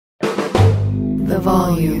the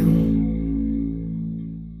volume.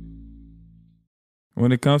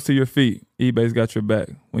 When it comes to your feet, eBay's got your back.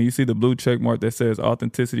 When you see the blue check mark that says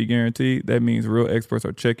authenticity guaranteed, that means real experts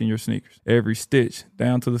are checking your sneakers. Every stitch,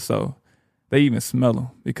 down to the sole. They even smell them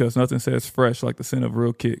because nothing says fresh like the scent of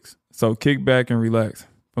real kicks. So kick back and relax.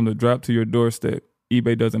 From the drop to your doorstep,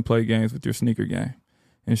 eBay doesn't play games with your sneaker game.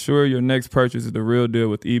 Ensure your next purchase is the real deal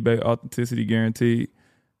with eBay Authenticity Guaranteed.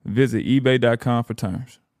 Visit ebay.com for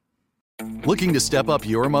terms. Looking to step up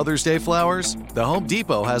your Mother's Day flowers? The Home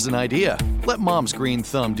Depot has an idea. Let Mom's green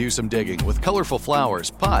thumb do some digging with colorful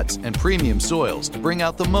flowers, pots, and premium soils to bring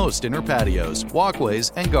out the most in her patios,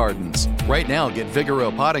 walkways, and gardens. Right now, get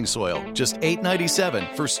Vigoro potting soil, just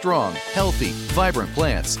 $8.97 for strong, healthy, vibrant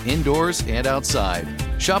plants indoors and outside.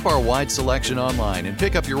 Shop our wide selection online and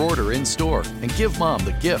pick up your order in-store and give Mom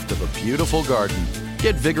the gift of a beautiful garden.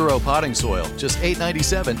 Get Vigoro potting soil, just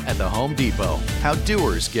 $8.97 at the Home Depot. How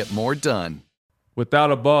doers get more done.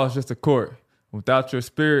 Without a ball, it's just a court. Without your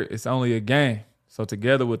spirit, it's only a game. So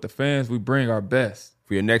together with the fans, we bring our best.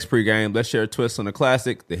 For your next pregame, let's share a twist on the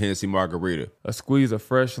classic, the Hennessy Margarita. A squeeze of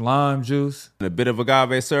fresh lime juice. And a bit of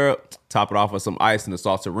agave syrup. Top it off with some ice and a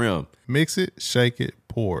salted rim. Mix it, shake it,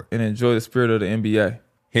 pour. And enjoy the spirit of the NBA.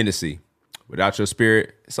 Hennessy. Without your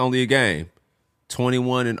spirit, it's only a game.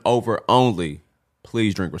 21 and over only.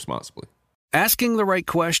 Please drink responsibly. Asking the right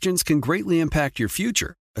questions can greatly impact your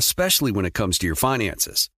future, especially when it comes to your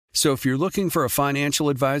finances. So if you're looking for a financial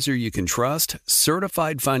advisor you can trust,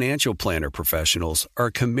 certified financial planner professionals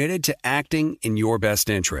are committed to acting in your best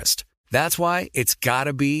interest. That's why it's got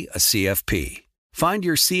to be a CFP. Find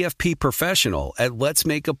your CFP professional at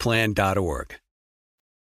letsmakeaplan.org.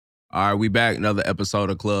 All right, we back. Another episode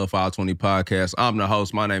of Club 520 Podcast. I'm the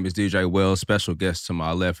host. My name is DJ Wells. Special guest to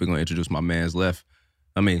my left. We're going to introduce my man's last.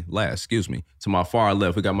 To my far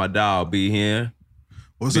left, we got my dog, B here.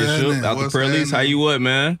 What's happening? Out the Pearlies. How you what,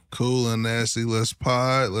 man? Cool and nasty. Let's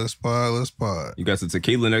pod. You got some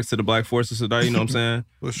tequila next to the Black Forces today, you know what I'm saying?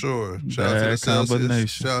 For sure. Shout out to the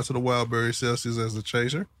Celsius. Shout out to the Wildberry Celsius as the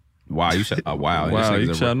chaser. Wow, you shot. Wow,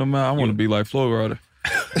 you shouting them out. I want to be like Flo Rida.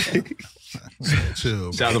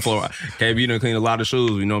 Chill. Shout out to Flo Rida. KB, you done clean a lot of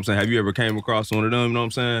shoes, you know what I'm saying? Have you ever came across one of them, you know what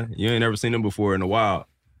I'm saying? You ain't never seen them before in the wild.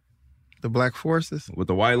 The Black Forces? With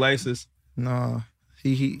the white laces? No.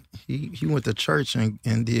 He went to church and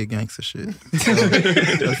did gangster shit. So,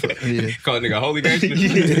 yeah. Call a nigga holy gangster?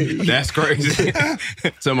 Yeah. That's crazy.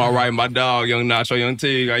 To my right, my dog, Young Nacho, Young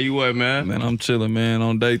Tig. How you what, man? Man, I'm chilling, man.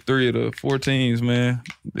 On day 3 of the 4 teams, man.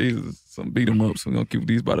 These are some beat 'em ups. We're going to keep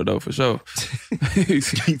these by the door for sure.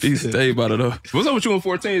 These stay by the door. What's up with you on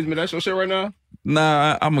 14s, man? That's your shit right now?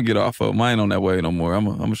 Nah, I'm going to get off of them. I ain't on that way no more. I'm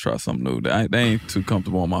going to try something new. They ain't too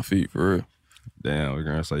comfortable on my feet, for real. Damn, we're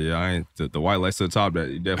gonna say, yeah, I ain't the white lights to the top. That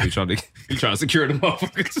you definitely trying to secure the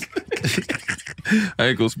motherfuckers.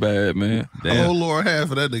 Ankles bad, man. Damn. The whole lower half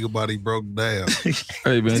of that nigga body broke down.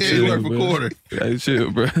 Hey man, chill, bro. Hey, chill,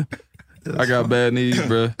 bro. I got bad knees,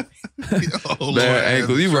 bro. Bad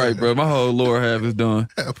ankles. You right, bro. My whole lower half is done.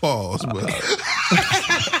 Pause, bro.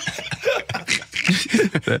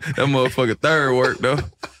 that motherfucker third work though.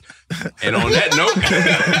 And on that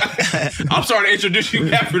note, I'm sorry to introduce you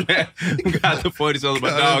after that. We got the 40s all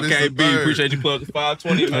about dog KB. Appreciate you plugging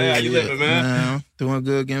 520, man. How you living, man? Doing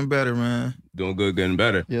good, getting better, man. Doing good, getting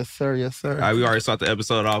better. Yes, sir. Yes, sir. All right, we already started the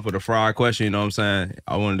episode off with a fried question, you know what I'm saying?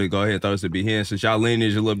 I wanted to go ahead and throw this to be here. Since y'all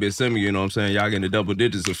lineage a little bit similar, you know what I'm saying? Y'all getting the double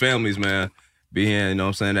digits of families, man. Be here, you know what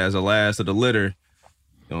I'm saying, as the last of the litter. You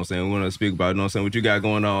know what I'm saying? We want to speak about, you know what I'm saying, what you got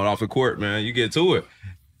going on off the court, man. You get to it.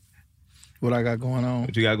 What I got going on?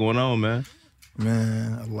 What you got going on, man?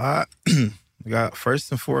 Man, a lot. First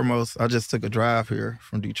and foremost, I just took a drive here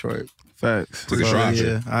from Detroit. Facts. Took a drive.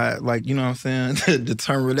 Yeah, I you know what I'm saying?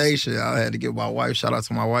 Determination. I had to get my wife. Shout out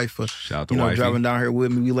to my wife for driving down here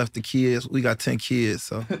with me. We left the kids. We got 10 kids,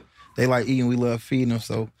 so they like eating. We love feeding them,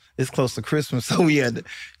 so it's close to Christmas, so we had to,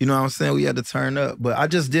 you know what I'm saying? We had to turn up. But I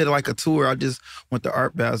just did like a tour. I just went to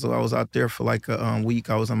Art Basel. I was out there for like a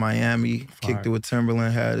week. I was in Miami, kicked it with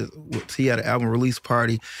Timbaland. He had an album release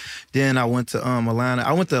party. Then I went to Atlanta.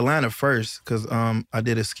 I went to Atlanta first because I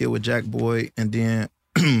did a skit with Jack Boy and then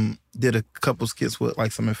did a couple skits with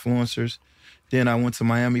like some influencers. Then I went to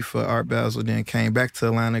Miami for Art Basel, then came back to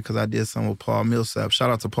Atlanta because I did something with Paul Millsap.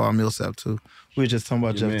 Shout out to Paul Millsap too. We were just talking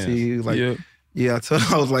about Jeff T. He was like, yeah, I told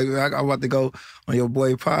him, I was like, I'm about to go on your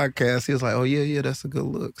boy podcast. He was like, oh, yeah, that's a good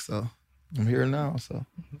look. So I'm here now. So,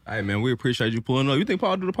 hey, man, we appreciate you pulling up. You think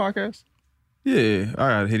Paul do the podcast? Yeah, I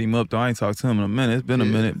gotta hit him up though. I ain't talked to him in a minute. It's been a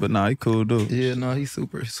minute, but nah, he cool dude. Yeah, no, he's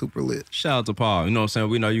super lit. Shout out to Paul. You know what I'm saying?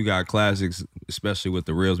 We know you got classics, especially with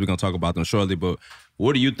the reels. We're gonna talk about them shortly, but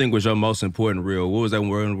what do you think was your most important reel? What was that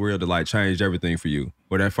one reel that like changed everything for you?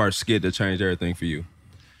 Or that first skit that changed everything for you?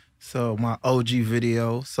 So my OG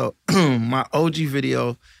video. So my OG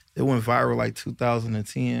video, it went viral like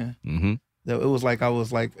 2010. Mm-hmm. It was like I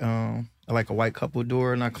was like a white couple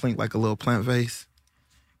door and I cleaned like a little plant vase.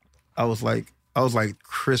 I was like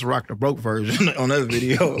Chris Rock, the broke version on that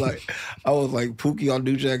video. Like I was like Pookie on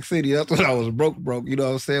New Jack City. That's when I was broke, you know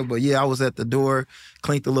what I'm saying? But yeah, I was at the door,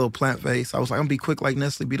 cleaned the little plant vase. I was like, I'm gonna be quick like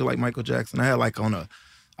Nestle, beat it like Michael Jackson. I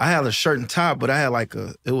had a shirt and top, but I had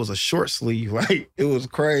it was a short sleeve. Like it was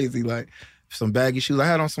crazy. Like some baggy shoes. I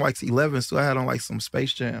had on some like 11s, so I had on like some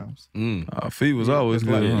Space Jams. Feet was always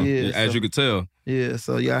good. Like, yeah, as you could tell. Yeah,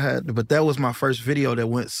 so yeah, I had, but that was my first video that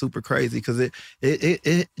went super crazy because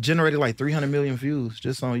it generated like 300 million views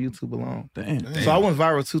just on YouTube alone. Damn. So I went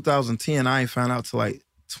viral 2010. I ain't found out till like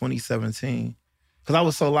 2017. Because I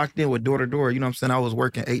was so locked in with door to door, you know what I'm saying? I was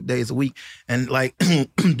working 8 days a week. And like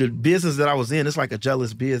the business that I was in, it's like a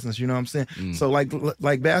jealous business, you know what I'm saying? So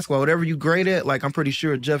like basketball, whatever you great at, like I'm pretty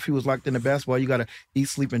sure Jeff, he was locked into basketball. You got to eat,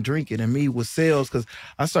 sleep, and drink it. And me with sales, because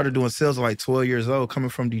I started doing sales at like 12 years old,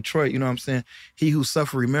 coming from Detroit, you know what I'm saying? He who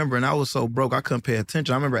suffer, remember. And I was so broke, I couldn't pay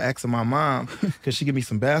attention. I remember asking my mom, because she gave me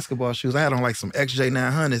some basketball shoes. I had on like some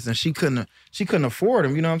XJ900s, and she couldn't afford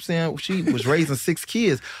them, you know what I'm saying? She was raising 6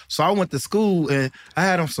 kids. So I went to school, and I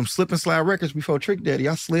had on some slip and slide records before Trick Daddy.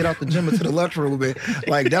 I slid out the gym into the lunchroom, and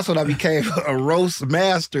like that's when I became a roast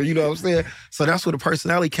master, you know what I'm saying? So that's where the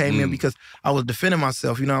personality came in, because I was defending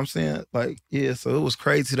myself, you know what I'm saying? Like, yeah, so it was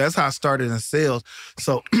crazy. That's how I started in sales.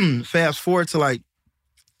 So fast forward to like,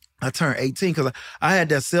 I turned 18 because I had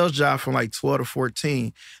that sales job from like 12 to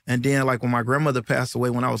 14. And then like when my grandmother passed away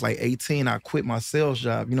when I was like 18, I quit my sales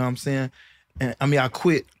job, you know what I'm saying? And I mean, I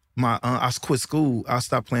quit school. I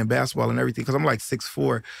stopped playing basketball and everything because I'm like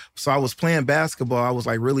 6'4". So I was playing basketball. I was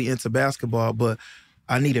like really into basketball, but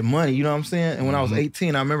I needed money, you know what I'm saying? And when I was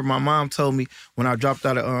 18, I remember my mom told me when I dropped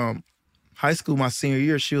out of high school my senior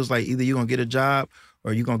year, she was like, either you're going to get a job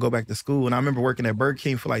or you're going to go back to school. And I remember working at Burger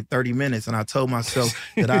King for like 30 minutes, and I told myself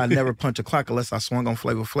that I'd never punch a clock unless I swung on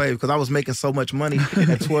Flavor Flav, because I was making so much money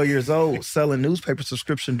at 12 years old selling newspaper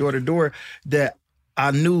subscription door to door that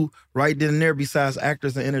I knew right then and there, besides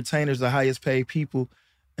actors and entertainers, the highest paid people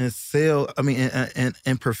in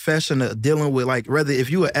profession of dealing with, like, whether if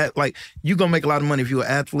you were you gonna make a lot of money if you're an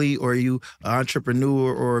athlete or you an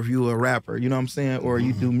entrepreneur or if you a rapper, you know what I'm saying? Or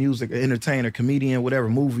you do music, entertainer, comedian, whatever,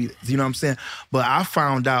 movie, you know what I'm saying? But I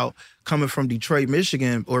found out coming from Detroit,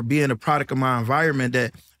 Michigan, or being a product of my environment,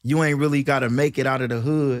 that you ain't really gotta make it out of the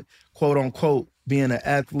hood, quote unquote, being an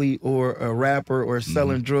athlete or a rapper or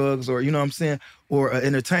selling drugs or, you know what I'm saying, or an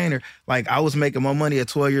entertainer. Like, I was making more money at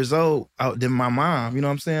 12 years old than my mom, you know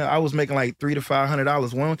what I'm saying? I was making like $300 to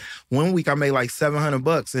 $500. One week I made like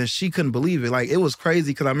 $700, and she couldn't believe it. Like, it was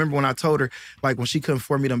crazy, because I remember when I told her, like, when she couldn't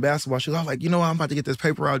afford me them basketball shoes, I was like, you know what, I'm about to get this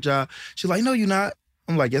paper route job. She's like, no, you're not.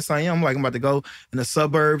 I'm like, yes, I am. I'm like, I'm about to go in the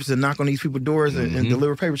suburbs and knock on these people's doors and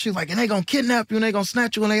deliver paper. She's like, and they gonna kidnap you and they gonna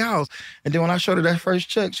snatch you in their house. And then when I showed her that first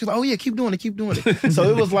check, she's like, oh yeah, keep doing it. So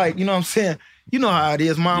it was like, you know what I'm saying? You know how it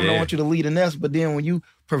is. Mom don't want you to lead a nest, but then when you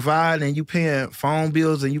provide and you paying phone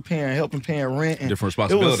bills and you helping paying rent, and different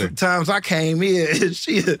responsibility. It was times I came in and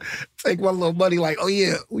she'd take my little money like, oh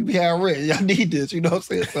yeah, we be having rent. Y'all need this, you know what I'm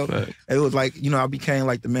saying? So it was like, you know, I became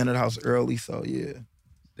like the man of the house early. So yeah.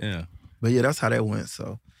 Yeah. But yeah, that's how that went.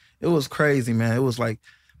 So it was crazy, man. It was like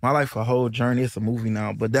my life, a whole journey. It's a movie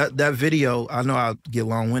now. But that video, I know I'll get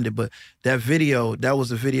long-winded, but that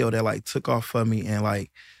was a video that like took off for me and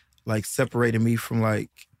like separated me from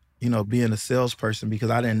like, you know, being a salesperson,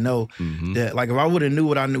 because I didn't know that, like, if I would have knew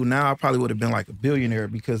what I knew now, I probably would have been like a billionaire,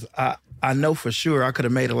 because I know for sure I could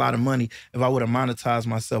have made a lot of money if I would have monetized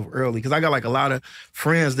myself early. Because I got like a lot of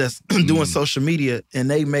friends that's doing social media, and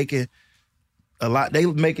they making a lot. They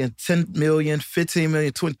making 10 million, 15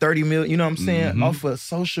 million, 20, 30 million, you know what I'm saying? Off of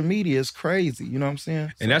social media. It's crazy, you know what I'm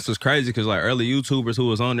saying? And that's what's crazy, because like early YouTubers who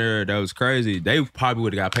was on there, that was crazy. They probably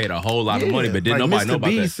would have got paid a whole lot of money, but didn't nobody know about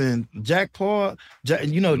Beast that. And Jake Paul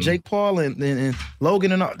and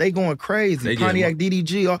Logan and all, they going crazy. Pontiac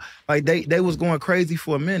DDG, like they was going crazy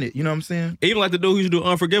for a minute, you know what I'm saying? Even like the dude who used to do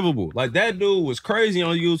Unforgivable. Like, that dude was crazy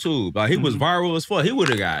on YouTube. Like, he was viral as fuck. He would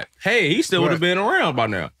have got, hey, he still would have been around by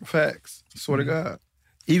now. Facts. Swear to God.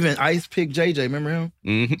 Even Ice Pick JJ, remember him?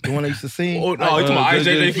 Mm-hmm. The one I used to sing? Oh, no, you talking about Ice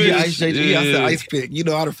JJ Fish? Yeah, Ice JJ. Yeah, I said Ice Pick. You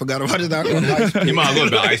know, I done forgot about it. Ice Pick. You might have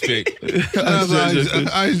about Ice Pick.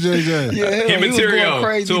 Ice JJ. Yeah, him and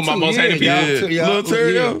Terrio, two of my most hated people. Lil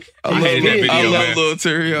Terrio. I hated that video, I love man. Lil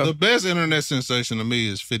Terrio. The best internet sensation to me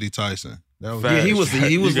is 50 Tyson. That was Yeah, he was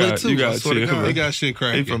lit too. You got chill. He got shit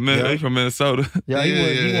cracking. He from Minnesota. Yeah,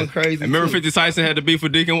 he went crazy. Remember too. 50 Tyson had the beef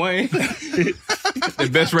with Deacon Wayne? The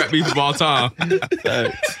best rap beef of all time. For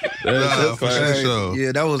sure.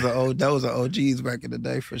 Yeah, that was an OGs back in the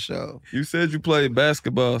day for sure. You said you played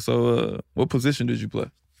basketball, so what position did you play?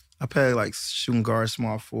 I played like shooting guard,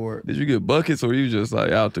 small forward. Did you get buckets or were you just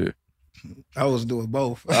like out there? I was doing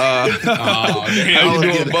both. Damn, I was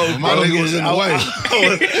doing both. My nigga was in the way.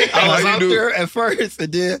 I was out there at first,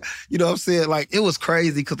 and then you know what I'm saying, like it was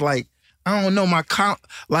crazy because like I don't know my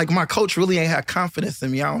coach really ain't had confidence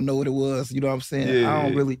in me. I don't know what it was. You know what I'm saying? Yeah. I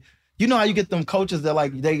don't really. You know how you get them coaches that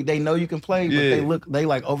like they know you can play, but they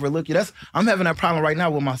like overlook you. I'm having that problem right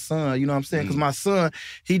now with my son. You know what I'm saying? Because my son,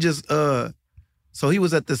 he just so he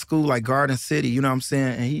was at the school like Garden City, you know what I'm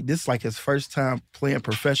saying? And this is like his first time playing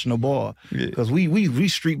professional ball. Because we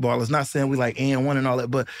street ballers, not saying we like A&1 and all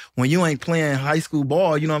that, but when you ain't playing high school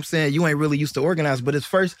ball, you know what I'm saying? You ain't really used to organize. But his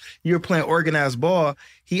first year playing organized ball,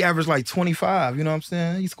 he averaged like 25, you know what I'm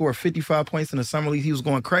saying? He scored 55 points in the summer league. He was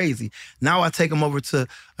going crazy. Now I take him over to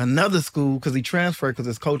another school because he transferred because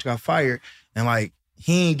his coach got fired. And like,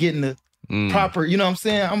 he ain't getting the proper, you know what I'm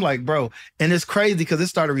saying? I'm like, bro, and it's crazy because it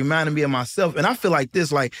started reminding me of myself. And I feel like this,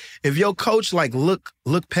 like, if your coach like look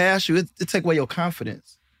past you, it take away your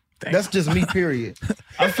confidence. Damn. That's just me, period.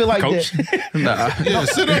 I feel like coach? that. Yeah,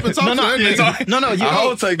 sit up and talk to that nigga. No, I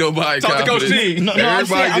don't take nobody talk confidence. to Coach T. No,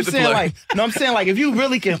 I'm saying like if you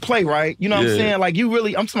really can play, right? You know what I'm saying? Like you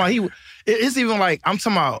really, I'm talking about it's even like, I'm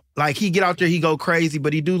talking about like he get out there, he go crazy,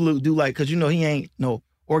 but he do like, cause you know, he ain't no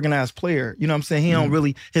organized player. You know what I'm saying? He don't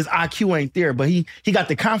really, his IQ ain't there, but he got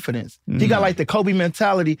the confidence. He got like the Kobe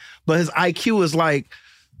mentality, but his IQ is like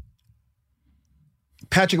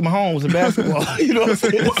Patrick Mahomes in basketball. You know what I'm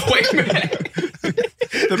saying? Wait a minute.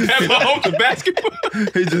 The Pat Mahomes in basketball?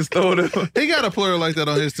 He just threw it. He got a player like that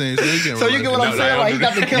on his team. So you get what I'm saying? Like he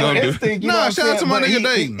got the killer instinct. You know what I'm shout out to my nigga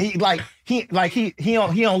Dayton.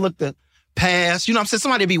 He don't look the pass. You know what I'm saying?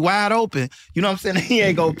 Somebody be wide open. You know what I'm saying? He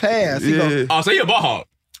ain't go pass. He go, so he a ball hog.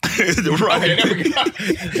 Right. Okay, there we go.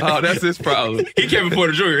 Oh, that's his problem. He Kevin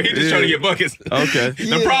Porter Jr. He just trying to get buckets. Okay.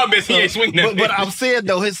 The problem is he ain't swinging that. But I'm saying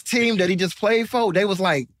though, his team that he just played for, they was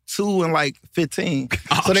like 2 and like 15.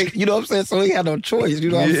 So they, you know what I'm saying? So he had no choice. You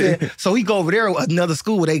know what I'm saying? So he go over there another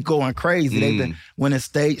school where they going crazy. They been winning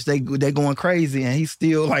states. They going crazy, and he's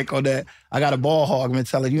still like on that. I got a ball hog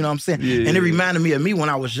mentality. You know what I'm saying? Yeah. And it reminded me of me when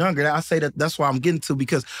I was younger. I say that's why I'm getting to,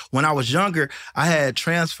 because when I was younger, I had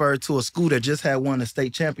transferred to a school that just had won the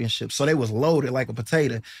state championship. So they was loaded like a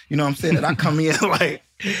potato. You know what I'm saying? And I come in like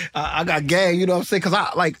I got gang. You know what I'm saying? Because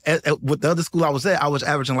I like with the other school I was at, I was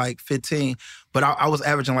averaging like 15. But I was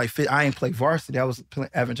averaging like, I ain't play varsity. I was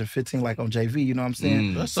averaging 15 like on JV, you know what I'm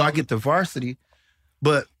saying? So I get to varsity,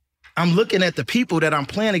 but I'm looking at the people that I'm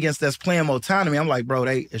playing against that's playing more time than me. I'm like, bro,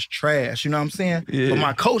 it's trash, you know what I'm saying? Yeah. But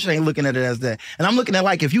my coach ain't looking at it as that. And I'm looking at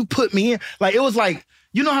like, if you put me in, like it was like,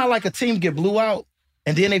 you know how like a team get blew out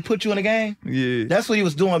and then they put you in a game? Yeah. That's what he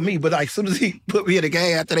was doing me. But like as soon as he put me in a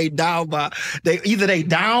game after they down by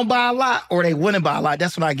a lot or they winning by a lot,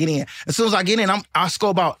 that's when I get in. As soon as I get in, I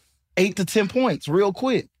score about 8 to 10 points real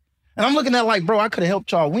quick. And I'm looking at like, bro, I could have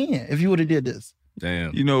helped y'all win if you would have did this.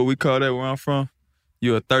 Damn. You know what we call that where I'm from?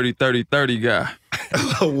 You're a 30-30-30 guy.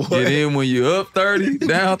 What? Get in when you're up 30,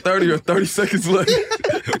 down 30, or 30 seconds left.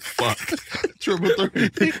 Fuck. Triple 30.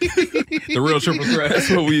 The real triple threat. That's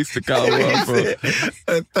what we used to call where I'm from.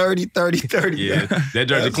 A 30-30-30. Yeah. That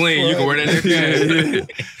jersey clean. You can wear that next game.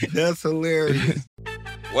 That's hilarious.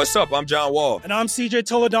 What's up? I'm John Wall. And I'm CJ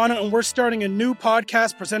Toledano, and we're starting a new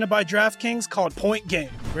podcast presented by DraftKings called Point Game.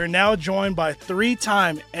 We're now joined by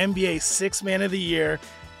 3-time NBA Sixth Man of the Year,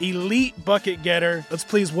 elite bucket getter. Let's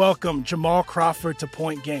please welcome Jamal Crawford to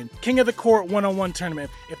Point Game. King of the Court one-on-one tournament.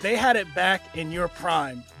 If they had it back in your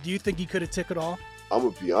prime, do you think you could have took it all? I'm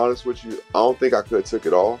going to be honest with you. I don't think I could have took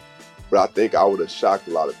it all, but I think I would have shocked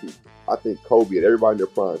a lot of people. I think Kobe and everybody in their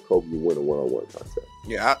prime, Kobe would win a one-on-one contest.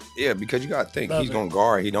 Yeah, because you got to think, he's going to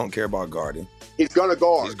guard. He don't care about guarding. He's going to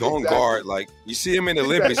guard. He's going to guard. Like, you see him in the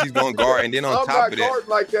Olympics, he's going to guard. And then on top of that. I'm not guarding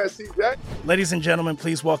like that, CJ. Ladies and gentlemen,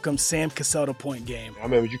 please welcome Sam Cassell to Point Game. I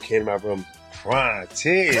remember you came out from crying,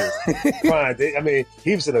 tears, crying. I mean,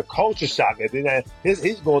 he was in a culture shock. And then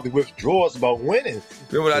he's going through withdrawals about winning.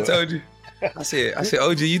 Remember what I told you? I said,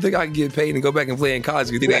 OG, you think I can get paid and go back and play in college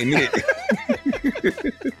because it ain't Nick?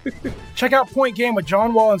 Check out Point Game with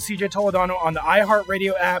John Wall and CJ Toledano on the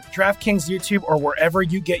iHeartRadio app, DraftKings YouTube, or wherever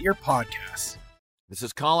you get your podcasts. This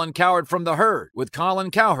is Colin Cowherd from The Herd with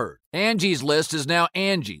Colin Cowherd. Angie's List is now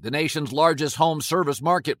Angie, the nation's largest home service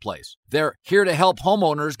marketplace. They're here to help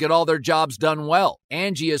homeowners get all their jobs done well.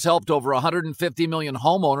 Angie has helped over 150 million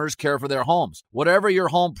homeowners care for their homes. Whatever your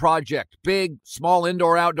home project, big, small,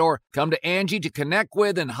 indoor, outdoor, come to Angie to connect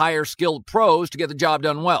with and hire skilled pros to get the job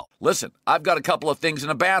done well. Listen, I've got a couple of things in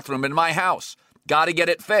a bathroom in my house. Got to get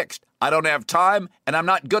it fixed. I don't have time, and I'm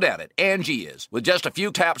not good at it. Angie is. With just a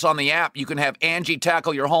few taps on the app, you can have Angie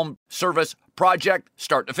tackle your home service project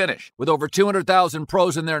start to finish. With over 200,000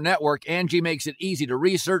 pros in their network, Angie makes it easy to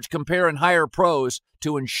research, compare, and hire pros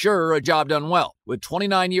to ensure a job done well. With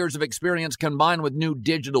 29 years of experience combined with new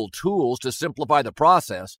digital tools to simplify the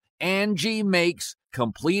process, Angie makes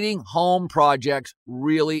completing home projects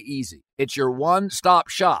really easy. It's your one-stop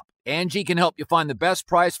shop. Angie can help you find the best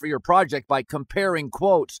price for your project by comparing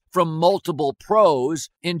quotes from multiple pros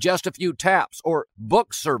in just a few taps, or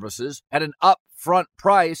book services at an upfront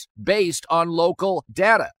price based on local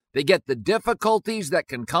data. They get the difficulties that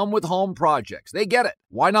can come with home projects. They get it.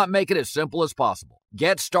 Why not make it as simple as possible?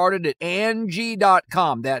 Get started at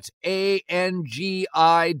Angie.com. That's ANGI.com,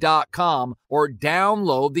 or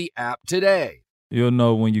download the app today. You'll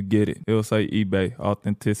know when you get it. It'll say eBay,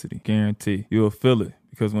 authenticity, guarantee. You'll feel it.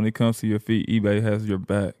 Because when it comes to your feet, eBay has your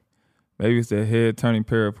back. Maybe it's that head-turning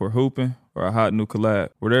pair for hooping or a hot new collab.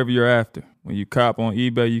 Whatever you're after, when you cop on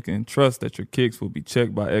eBay, you can trust that your kicks will be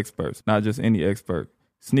checked by experts, not just any expert.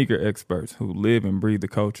 Sneaker experts who live and breathe the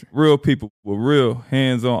culture. Real people with real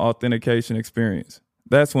hands-on authentication experience.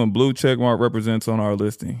 That's when blue checkmark represents on our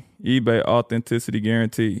listing. eBay authenticity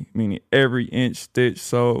guarantee, meaning every inch, stitch,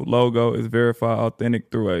 sole, logo is verified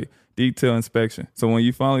authentic through a detailed inspection. So when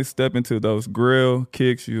you finally step into those grill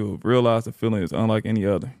kicks, you'll realize the feeling is unlike any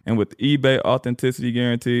other. And with eBay authenticity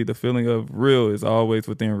guarantee, the feeling of real is always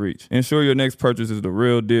within reach. Ensure your next purchase is the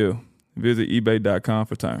real deal. Visit ebay.com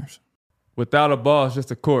for terms. Without a ball, it's just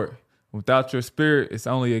a court. Without your spirit, it's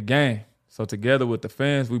only a game. So together with the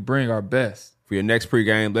fans, we bring our best. For your next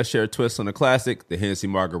pregame, let's share a twist on the classic, the Hennessy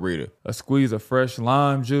Margarita. A squeeze of fresh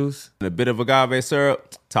lime juice. And a bit of agave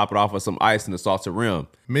syrup. Top it off with some ice and a salted rim.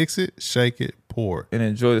 Mix it, shake it, pour it. And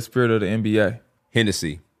enjoy the spirit of the NBA.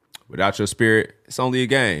 Hennessy. Without your spirit, it's only a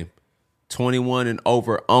game. 21 and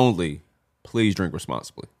over only. Please drink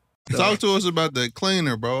responsibly. Talk to us about that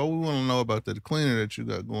cleaner, bro. We want to know about the cleaner that you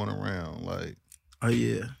got going around. Like, oh,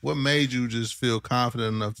 yeah. What made you just feel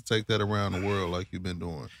confident enough to take that around the world like you've been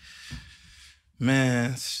doing?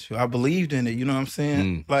 Man, I believed in it, you know what I'm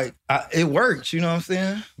saying? Like, it works, you know what I'm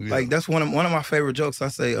saying? Yeah. Like, that's one of my favorite jokes. I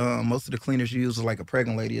say, most of the cleaners you use are like a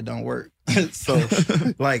pregnant lady. It don't work. So,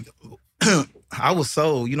 like, I was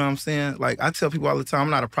sold, you know what I'm saying? Like, I tell people all the time, I'm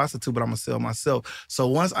not a prostitute, but I'm going to sell myself. So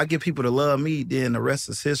once I get people to love me, then the rest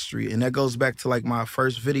is history. And that goes back to, like, my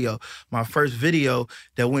first video. My first video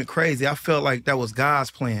that went crazy, I felt like that was God's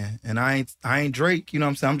plan. And I ain't Drake, you know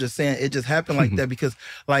what I'm saying? I'm just saying it just happened like that because,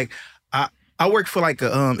 like, I worked for like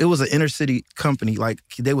it was an inner city company. Like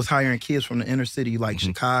they was hiring kids from the inner city, like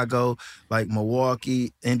Chicago, like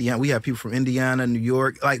Milwaukee, Indiana. We had people from Indiana, New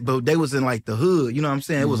York, like, but they was in like the hood. You know what I'm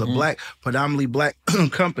saying? It was a predominantly black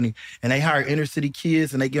company, and they hired inner city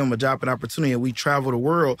kids and they give them a job and opportunity. And we travel the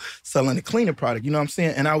world selling the cleaning product. You know what I'm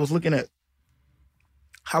saying? And I was looking at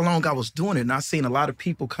how long I was doing it, and I seen a lot of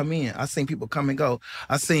people come in. I seen people come and go.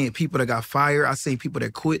 I seen people that got fired. I seen people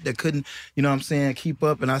that quit, that couldn't, you know what I'm saying, keep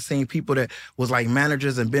up. And I seen people that was like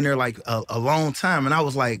managers and been there like a long time. And I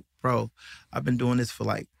was like, bro, I've been doing this for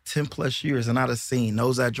like 10 plus years, and I done seen, no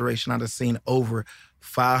exaggeration, I done seen over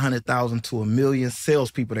 500,000 to 1 million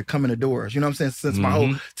salespeople that come in the doors. You know what I'm saying? Since my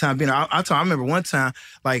whole time being, I remember one time,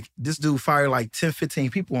 like this dude fired like 10,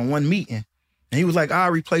 15 people in one meeting. And he was like,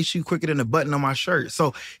 I'll replace you quicker than the button on my shirt.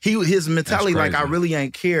 So his mentality, like, I really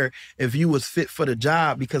ain't care if you was fit for the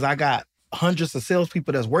job because I got hundreds of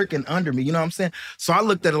salespeople that's working under me. You know what I'm saying? So I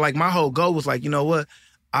looked at it like my whole goal was like, you know what?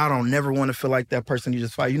 I don't never want to feel like that person you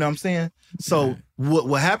just fired. You know what I'm saying? So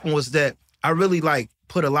what happened was that I really like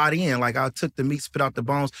put a lot in. Like I took the meat, spit out the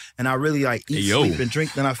bones, and I really like eat, sleep, and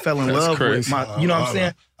drink. Then I fell in love with my, you know what I'm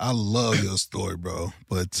saying? I love your story, bro.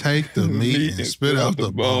 But take the meat and spit out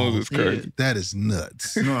the bones is crazy. Yeah. That is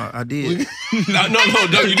nuts. No, I did. no,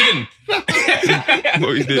 you didn't. No,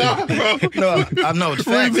 you didn't. No, I know. The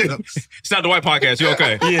facts. It's not the White Podcast. You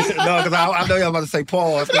okay? Yeah, no, because I know y'all about to say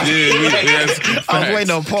pause. Yeah, I was waiting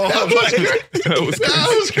on pause. That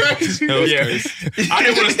was crazy. I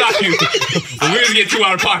didn't want to stop you. But we didn't get too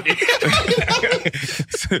out of pocket.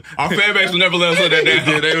 Our fan base will never let us let that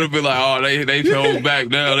down. They would have been like, oh, they hold back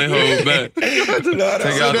now. how they hold back.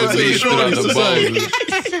 Take out the meat, spit out the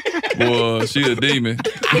bones. Boy, she a demon.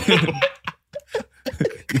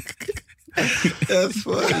 That's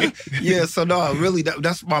funny. Yeah, so no, really,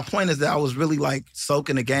 that's my point is that I was really like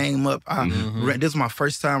soaking the game up. This is my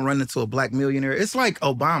first time running into a black millionaire. It's like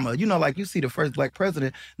Obama. You know, like you see the first black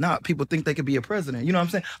president. Now people think they could be a president. You know what I'm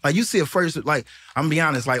saying? Like you see a first, like, I'm gonna be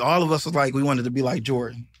honest, like all of us was like, we wanted to be like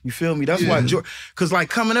Jordan. You feel me? That's why Jordan, because like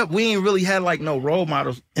coming up, we ain't really had like no role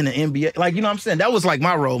models in the NBA. Like, you know what I'm saying? That was like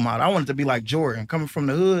my role model. I wanted to be like Jordan, coming from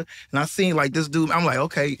the hood. And I seen like this dude, I'm like,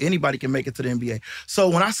 okay, anybody can make it to the NBA. So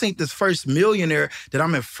when I seen this first millionaire that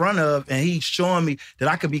I'm in front of and he's showing me that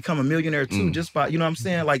I could become a millionaire too, just by, you know what I'm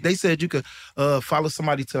saying? Like they said you could follow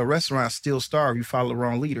somebody to a restaurant, still starve, you follow the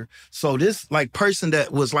wrong leader. So this like person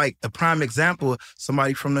that was like a prime example of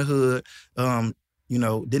somebody from the hood, you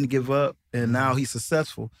know, didn't give up and now he's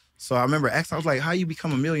successful. So I remember asking, I was like, how you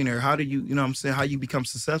become a millionaire? How do you, you know what I'm saying? How you become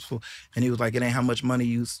successful? And he was like, it ain't how much money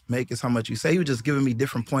you make, it's how much you say. He was just giving me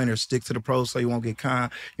different pointers, stick to the pros so you won't get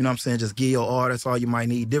conned. You know what I'm saying? Just give your all, that's all you might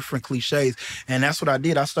need, different cliches. And that's what I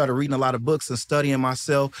did. I started reading a lot of books and studying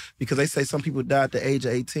myself because they say some people die at the age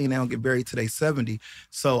of 18, they don't get buried till they 70.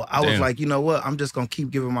 So I was like, you know what? I'm just going to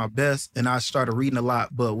keep giving my best. And I started reading a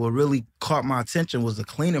lot. But what really caught my attention was the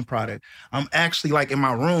cleaning product. I'm actually like in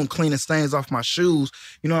my room cleaning stains off my shoes.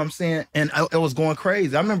 You know what I'm saying? And it was going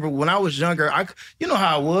crazy. I remember when I was younger, you know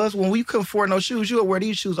how it was. When we couldn't afford no shoes, you would wear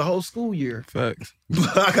these shoes a whole school year. Facts.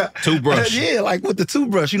 Toothbrush. Yeah, like with the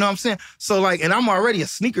toothbrush, you know what I'm saying? So like, and I'm already a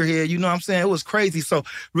sneakerhead, you know what I'm saying? It was crazy. So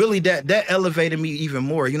really that elevated me even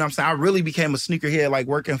more, you know what I'm saying? I really became a sneakerhead like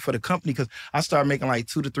working for the company because I started making like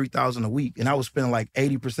 $2,000 to $3,000 a week. And I was spending like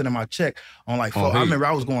 80% of my check on like, I remember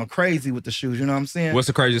I was going crazy with the shoes, you know what I'm saying? What's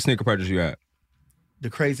the craziest sneaker purchase you had? The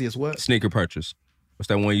craziest what? Sneaker purchase. What's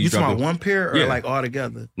that one you talking about one pair or like all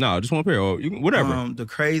together? No, just one pair or whatever. The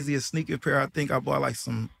craziest sneaker pair, I think I bought like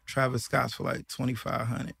some Travis Scotts for like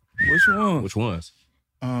 $2,500. Which one? Which ones?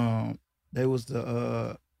 They was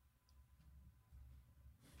the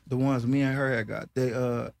ones me and her had got. They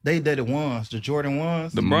the ones, the Jordan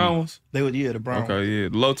ones. The brown ones? They were, the brown ones. Okay, yeah.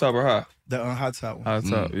 The low top or high? The high top one. High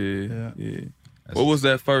top, yeah. What was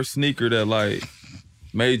that first sneaker that like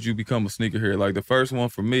made you become a sneakerhead? Like the first one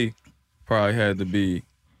for me probably had to be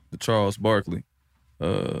the Charles Barkley.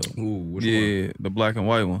 Which one? The black and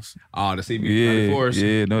white ones. Oh, the CB94s?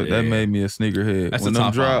 Yeah, that made me a sneakerhead. That's when the them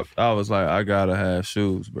top dropped, five. I was like, I gotta have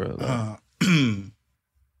shoes, bro. Like, I'm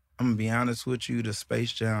gonna be honest with you, the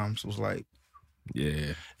Space Jams was like,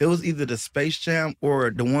 it was either the Space Jam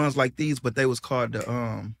or the ones like these, but they was called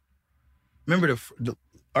the remember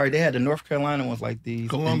all right, they had the North Carolina ones like these.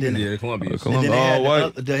 Columbia. Columbia. All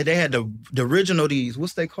white. They had the original these.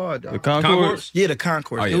 What's they called? The Concords? Yeah, the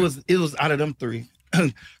Concords. Oh, yeah. It was out of them three.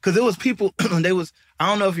 Because it was people, I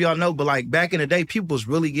don't know if y'all know, but like back in the day, people was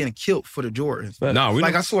really getting killed for the Jordans. No,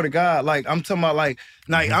 like I swear to God, like I'm talking about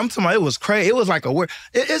I'm talking about it was crazy. It was like a word.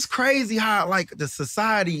 It's crazy how like the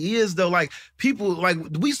society is though. Like people, like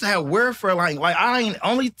we used to have welfare line. Like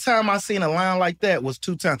only time I seen a line like that was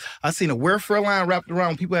 2 times. I seen a welfare line wrapped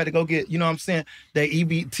around. People had to go get, you know what I'm saying, their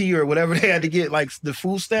EBT or whatever they had to get, like the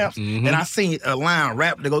food stamps. And I seen a line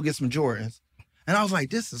wrapped to go get some Jordans. And I was like,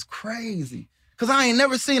 this is crazy. Because I ain't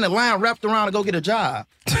never seen a line wrapped around to go get a job.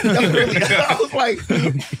 I was like,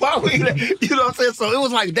 why we, you know what I'm saying? So it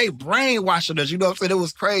was like they brainwashing us, you know what I'm saying? It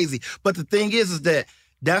was crazy. But the thing is that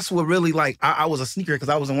that's what really like, I was a sneaker because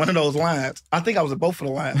I was in one of those lines. I think I was in both of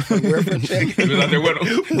the lines. You was out there with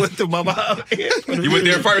them? With the mama. You went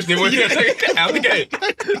there first, then went there second, out the gate.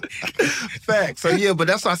 Facts. So yeah, but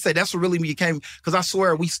that's what I said. That's what really became, because I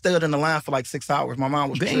swear we stood in the line for like 6 hours. My mom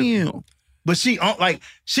was tripping. But she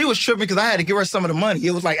was tripping because I had to give her some of the money. It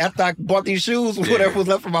was like after I bought these shoes, whatever was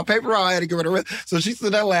left from my paper, I had to give her the rest. So she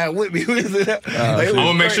stood that line with me. I'm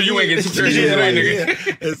gonna make sure you ain't getting too crazy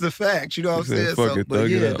nigga. It's a fact. You know what I'm saying? So, but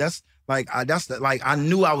yeah, that's like I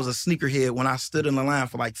knew I was a sneakerhead when I stood in the line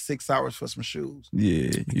for like 6 hours for some shoes.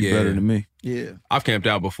 Yeah, you better than me. Yeah, I've camped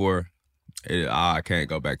out before. I can't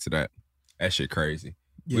go back to that. That shit crazy.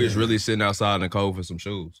 Yeah. We was really sitting outside in the cold for some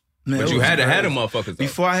shoes. Man, but you had to have them motherfuckers though.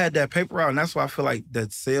 Before I had that paper route, and that's why I feel like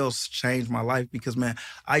that sales changed my life because, man,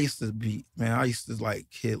 I used to like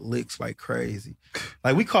hit licks like crazy.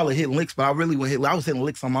 Like we call it hitting licks, but I really I was hitting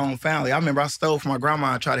licks on my own family. I remember I stole from my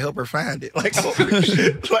grandma and tried to help her find it. Like,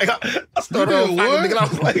 I started off finding it, and I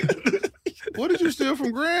was like, What did you steal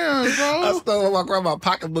from Grams, bro? I stole my grandma's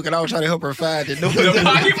pocketbook and I was trying to help her find it. The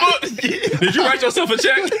pocketbook? Did you write yourself a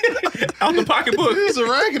check out the pocketbook? He was a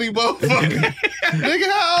raggedy motherfucker.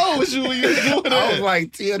 Nigga, how old was you when you was doing that? I was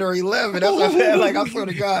like 10 or 11. That's what I'm saying. Like, I swear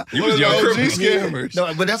to God. You was young OG scammers.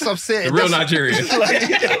 No, but that's what I'm saying. The real Nigerian.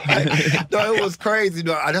 No, it was crazy.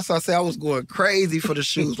 No, that's what I said. I was going crazy for the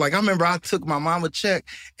shoes. Like, I remember I took my mama check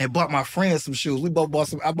and bought my friend some shoes. We both bought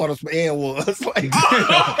some. I bought us some Air Ones. Like,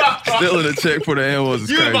 Stealing a check for the Air Ones is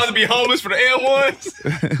You was crazy. about to be homeless for the Air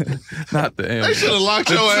Ones? Not the Air They Ones. should have locked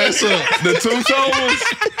your ass up. The two-tone ones?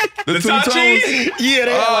 The two-tones? yeah,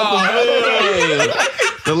 they had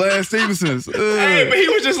like The Lance Stevensons. Hey, but he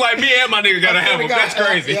was just like, me and my nigga gotta have them. That's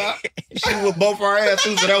crazy. Yeah. She with both our ass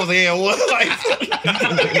too, so that was the Air One.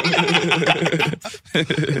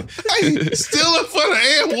 Hey, stealing for the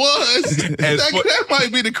Air Ones. That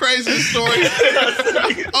might be the craziest story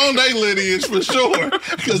on their lineage for sure.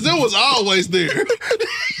 Because it was always there.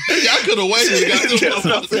 Y'all could have waited and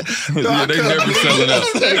got them. Yeah, they never selling out.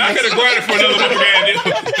 I could have grabbed it for another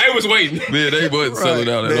motherfucker. They was waiting. Yeah, they wasn't selling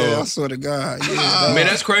out at Man, all. I swear to God. Yeah, Man,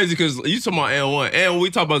 that's crazy because you talking about N1. And we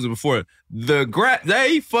talked about this before.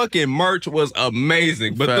 They fucking merch was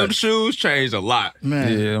amazing, but them Facts. shoes changed a lot.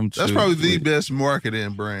 man. Yeah, That's probably the best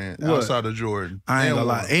marketing brand outside of Jordan. I ain't gonna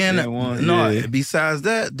lie. And yeah. besides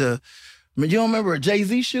that, you don't remember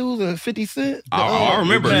Jay-Z shoes or 50 Cent? I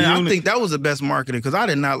remember. Man, I think that was the best marketing because I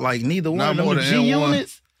did not like neither one Not of them. more The than G N1.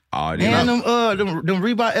 units Oh, and them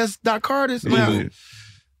Reebok S. Carters. Man,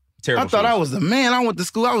 Terrible I thought shoes. I was the man. I went to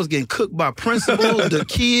school. I was getting cooked by principals, the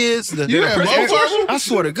kids. You had both of them? I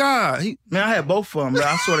swear to God. I had both of them, man.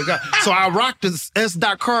 I swear to God. So I rocked the S.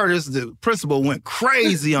 Carter's. The principal went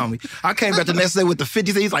crazy on me. I came back the next day with the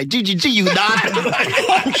 50s. He's like, GGG, you died.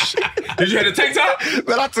 Did you have a tank top?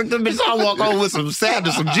 Man, I took them bitches. I walk on with some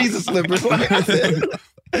sandals, some Jesus slippers. Like I said.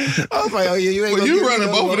 I was like, oh, yeah, you ain't Well, gonna you give me running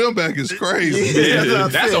no both more. of them back is crazy. Yeah,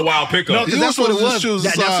 That's a wild pickup. No, 'cause You that's what it supposed to was. choose a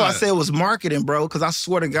That's why I side. said it was marketing, bro. Because I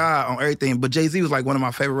swear to God on everything. But Jay-Z was like one of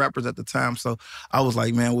my favorite rappers at the time. So I was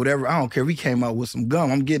like, man, whatever. I don't care. We came out with some gum.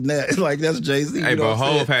 I'm getting that. Like, that's Jay-Z. Hey, you know but what I'm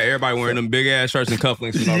Hov saying? had everybody wearing them big ass shirts and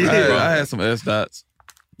cufflinks for no reason, I bro. had some S-dots.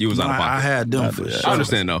 You was out of pocket. I had them I for did. sure. I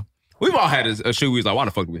understand though. We've all had a shoe. We was like, why the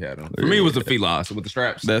fuck do we have them? For me, it was the Filas with the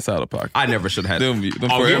straps. That's out of pocket. I never should have had Them, them. them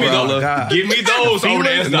Oh, give me Forever I those. Love. Give me those over the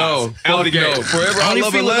S No, dots. Out the game. Forever I Only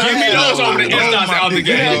Love feeling Atlanta. Give me those over the S dots out the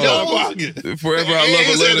game. Forever I Love Is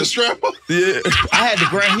that Atlanta. the strap on? Yeah. I had the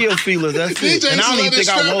Grant Hill feelers. That's it. DJ And I don't even think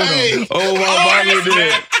I wore them. Oh, my mama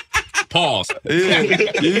did. Pause. Yeah.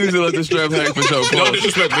 You usually let the strap hang for sure. Don't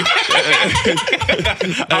disrespect me.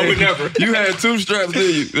 I would never. You had two straps,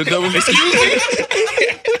 did you? The double. Excuse me?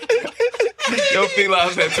 Your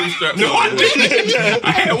Filas had two straps. No, I didn't.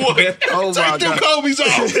 I had one. Oh, my Take them God. Kobe's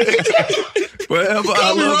off. Forever I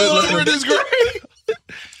Kobe Love roll over in Atlanta. this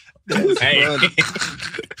grave. Hey.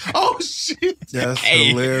 Oh, shit. That's Hey.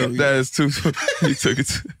 hilarious. That is too. He took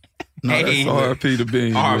it. Hey. RP to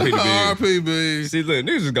Bean. RP to Bean. RP, See, look,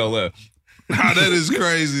 niggas just go left. Nah, that is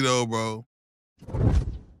crazy, though, bro.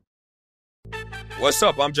 What's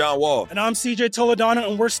up? I'm John Wall. And I'm CJ Toledano,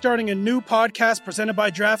 and we're starting a new podcast presented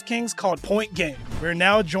by DraftKings called Point Game. We're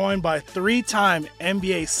now joined by three-time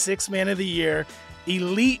NBA Sixth Man of the Year,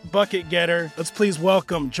 elite bucket getter. Let's please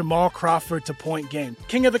welcome Jamal Crawford to Point Game.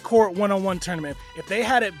 King of the Court one-on-one tournament. If they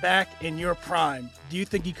had it back in your prime, do you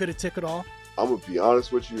think you could have took it all? I'm going to be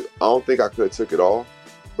honest with you. I don't think I could have took it all,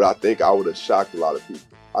 but I think I would have shocked a lot of people.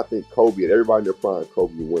 I think Kobe and everybody in their prime,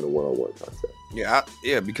 Kobe would win a one-on-one contest. Yeah,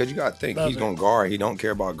 because you got to think. Love He's it. going to guard. He don't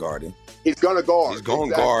care about guarding. He's going to guard. He's going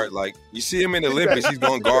to Exactly. guard. Like, you see him in the Olympics, he's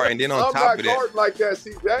going to guard. And then on I'm top not of that, guarding like that,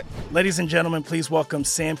 CJ. Ladies and gentlemen, please welcome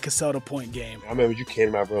Sam Cassell to Point Game. I remember you came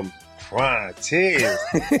to my room crying, tears,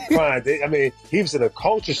 crying. I mean, he was in a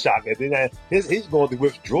culture shock. And then he's going through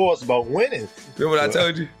withdrawals about winning. remember what I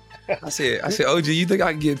told you? I said, OG, you think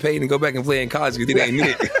I can get paid and go back and play in college because it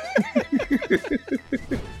ain't it?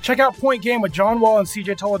 Check out Point Game with John Wall and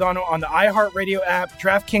CJ Toledano on the iHeartRadio app,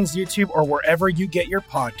 DraftKings YouTube, or wherever you get your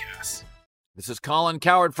podcasts. This is Colin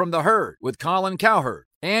Cowherd from The Herd with Colin Cowherd.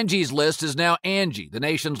 Angie's List is now Angie, the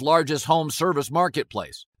nation's largest home service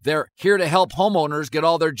marketplace. They're here to help homeowners get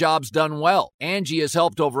all their jobs done well. Angie has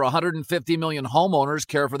helped over 150 million homeowners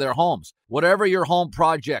care for their homes. Whatever your home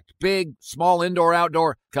project, big, small, indoor,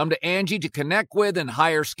 outdoor, come to Angie to connect with and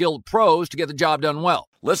hire skilled pros to get the job done well.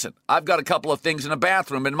 Listen, I've got a couple of things in a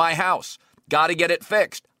bathroom in my house. Got to get it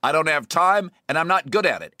fixed. I don't have time, and I'm not good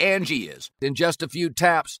at it. Angie is. In just a few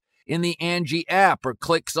taps, in the Angie app or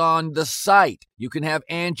clicks on the site. You can have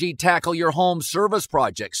Angie tackle your home service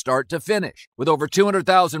project start to finish. With over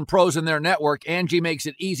 200,000 pros in their network, Angie makes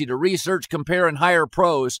it easy to research, compare, and hire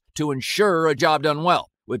pros to ensure a job done well.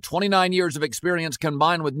 With 29 years of experience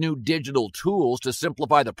combined with new digital tools to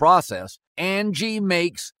simplify the process, Angie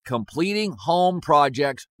makes completing home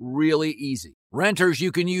projects really easy. Renters,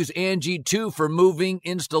 you can use Angie too for moving,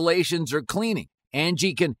 installations, or cleaning.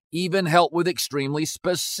 Angie can even help with extremely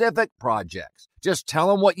specific projects. Just tell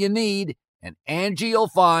them what you need, and Angie will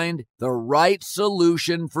find the right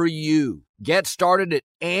solution for you. Get started at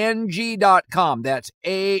Angie.com. That's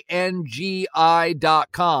ANGI.com,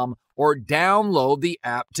 or download the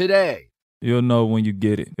app today. You'll know when you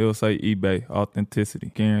get it. It'll say eBay,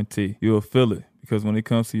 authenticity, guarantee. You'll feel it because when it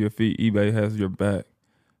comes to your feet, eBay has your back.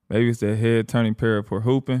 Maybe it's that head-turning pair for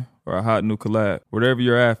hooping or a hot new collab. Whatever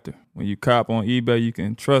you're after, when you cop on eBay, you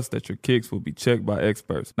can trust that your kicks will be checked by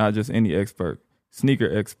experts, not just any expert.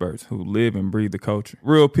 Sneaker experts who live and breathe the culture.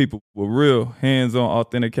 Real people with real hands-on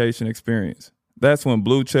authentication experience. That's when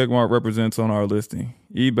blue checkmark represents on our listing.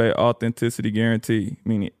 eBay authenticity guarantee,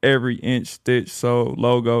 meaning every inch, stitch, sole,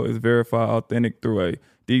 logo is verified authentic through a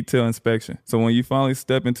detailed inspection. So when you finally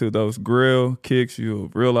step into those grill kicks, you'll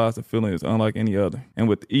realize the feeling is unlike any other. And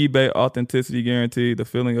with eBay authenticity guarantee, the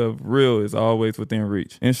feeling of real is always within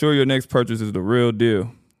reach. Ensure your next purchase is the real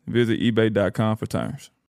deal. Visit ebay.com for terms.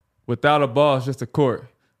 Without a ball, it's just a court.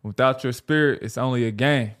 Without your spirit, it's only a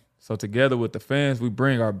game. So together with the fans, we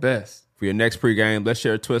bring our best. For your next pregame, let's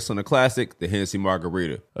share a twist on the classic, the Hennessy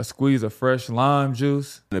Margarita. A squeeze of fresh lime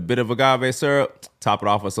juice. And a bit of agave syrup. Top it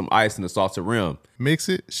off with some ice and a salted rim. Mix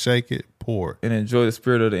it, shake it, pour. And enjoy the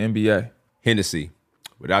spirit of the NBA. Hennessy.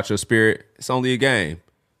 Without your spirit, it's only a game.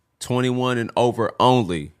 21 and over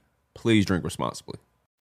only. Please drink responsibly.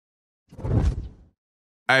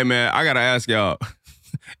 Hey, man, I got to ask y'all.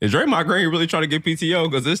 Is Draymond Green really trying to get PTO?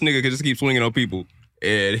 Because this nigga can just keep swinging on people.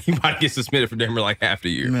 And he might get suspended for damn near like half the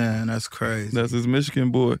year. Man, that's crazy. That's his Michigan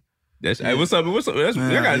boy. Hey, what's up? What's up? That's,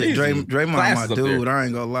 Man, Draymond my dude. I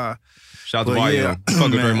ain't gonna lie. Shout out to Volume.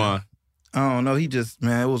 Fuck with Draymond. I don't know. He just,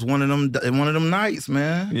 man, it was one of them nights,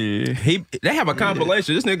 man. Yeah. They have a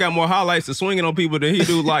compilation. This nigga got more highlights of swinging on people than he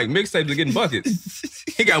do like mixtapes of getting buckets.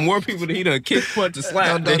 He got more people than he done kick, punch, and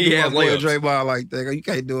slap than he has layups. Draymond like that. You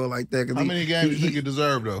can't do it like that. How many games you think you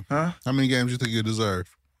deserve, though? Huh? How many games you think you deserve?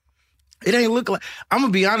 It ain't look like, I'm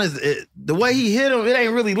gonna be honest, the way he hit him, it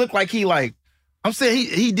ain't really look like he like, I'm saying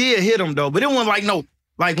he did hit him though, but it wasn't like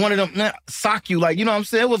like one of them sock you, like, you know what I'm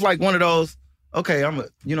saying? It was like one of those, okay,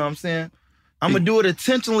 you know what I'm saying? I'm gonna do it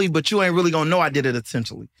intentionally, but you ain't really gonna know I did it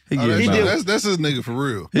intentionally. That's his nigga for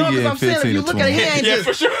real. No, because I'm saying if you look at it, he ain't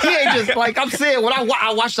just like, I'm saying, when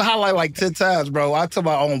I watched the highlight like 10 times, bro. I talk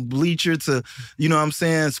about on Bleacher to, you know what I'm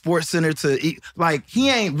saying, Sports Center to, like, he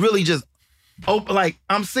ain't really just open, like,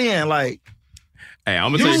 I'm saying, like, hey,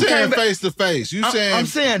 I'm gonna say face to face. I'm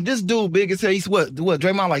saying this dude big as hell. He's what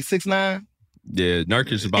Draymond like 6'9"? Yeah,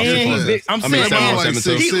 Nurkic is about 6'1". I'm saying, like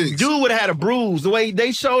 6'6". Dude would have had a bruise. The way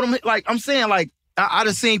they showed him, like, I'm saying, like, I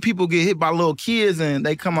done seen people get hit by little kids and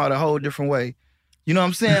they come out a whole different way. You know what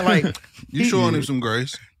I'm saying? Like, you showing him some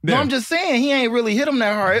grace. No, I'm just saying he ain't really hit him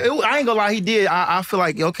that hard. I ain't gonna lie, he did. I feel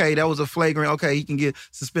like, okay, that was a flagrant. Okay, he can get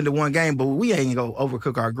suspended one game, but we ain't gonna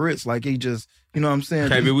overcook our grits. Like, he just, you know what I'm saying?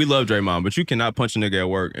 Okay, but we love Draymond, but you cannot punch a nigga at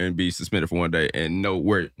work and be suspended for one day and no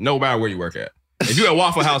matter where you work at. If you at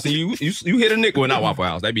Waffle House and you hit a nigga, well, not Waffle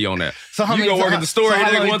House, they be on that. So how you go work at the store, hit a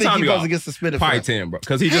nigga one time, you go get suspended? Probably 10, bro,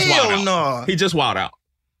 because he just wild out. No. He just wild out.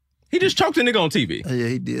 He just choked a nigga on TV. Yeah,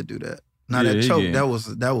 he did do that. Now that choke,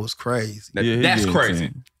 that was crazy. That's crazy.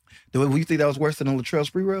 Do you think that was worse than a Latrell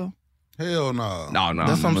Sprewell? Hell no. No.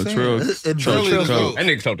 That's what I'm saying. That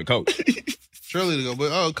nigga told the coach. Surely to go,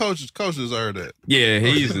 but coach deserved that. Yeah,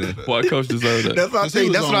 he's boy. Coach deserved that. That's what I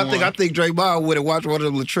think. That's what I think. I think Draymond would have watched one of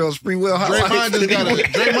them Latrell Sprewell highlights.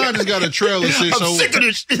 Draymond just got a trail and shit. I'm sick of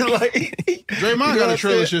this shit. Like, Draymond got a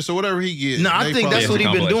trail and shit. So whatever he gets. No, I think that's what he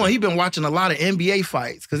been doing. He been watching a lot of NBA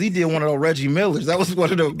fights because he did one of those Reggie Millers. That was one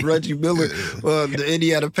of the Reggie Miller, the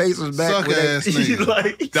Indiana Pacers back. Sucker ass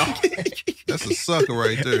nigga. That's a sucker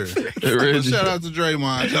right there. Shout out to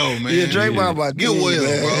Draymond, though, man. Yeah, Draymond, my get well,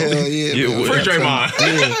 bro. Hell yeah, free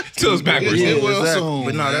Draymond. Till it's backwards. Yeah, well soon,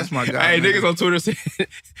 but no, that's my guy. Hey, niggas on Twitter say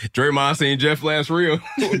Draymond seen Jeff last reel.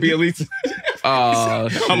 Be elite. I'm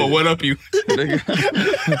gonna one up you.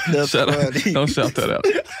 Don't shout that out.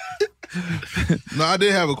 No, I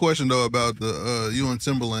did have a question though about the you and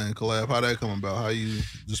Timbaland collab. How that come about? How you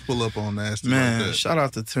just pull up on Nasty Man, like that? shout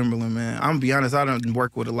out to Timbaland, man. I'm gonna be honest, I don't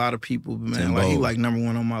work with a lot of people, but man, like he like number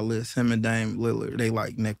one on my list. Him and Dame Lillard, they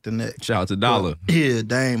like neck to neck. Shout out to Dollar. But, yeah,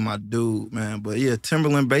 Dame, my dude, man. But yeah,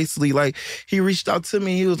 Timbaland basically like he reached out to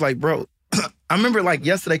me. He was like, bro, I remember like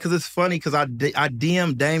yesterday because it's funny because I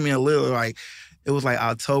DM'd Damian Lillard like. It was like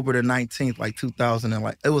October the 19th, like 2000 and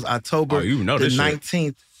like it was October the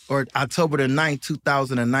 19th or October the 9th,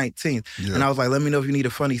 2019. Yeah. And I was like, let me know if you need a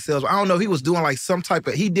funny sales. I don't know. He was doing like some type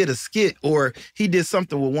of, he did a skit or he did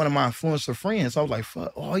something with one of my influencer friends. So I was like,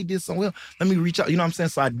 fuck, oh, he did something well. Let me reach out. You know what I'm saying?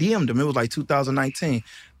 So I DM'd him. It was like 2019.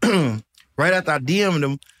 Right after I DM'd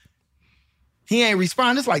him, he ain't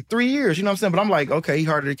respond. It's like 3 years, you know what I'm saying? But I'm like, okay, he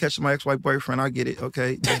harder to catch than my ex-wife boyfriend. I get it.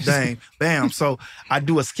 Okay, that's Dame. Bam. So I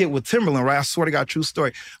do a skit with Timbaland, right? I swear to God, true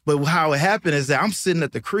story. But how it happened is that I'm sitting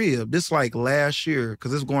at the crib. This like last year,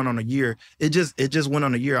 because it's going on a year. It just went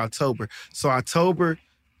on a year, October. So October,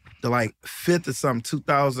 the like 5th or something,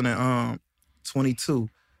 2022.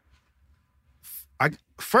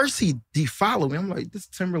 First he defollowed me. I'm like, this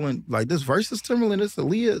Timbaland, like this versus Timbaland, this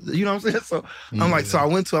Aaliyah, you know what I'm saying? So I'm like, so I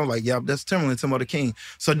went to him, I'm like, yeah, that's Timbaland, Timbo the King.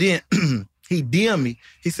 So then he DM'd me.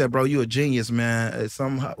 He said, bro, you a genius, man.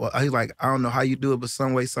 Somehow, he's like, I don't know how you do it, but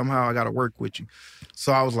some way, somehow I got to work with you.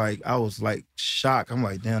 So I was like shocked. I'm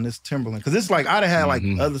like, damn, this Timbaland. Because it's like, I'd have had like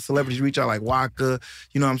other celebrities reach out, like Waka,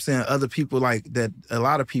 you know what I'm saying? Other people like that, a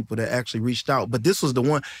lot of people that actually reached out. But this was the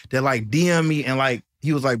one that like DM'd me and like,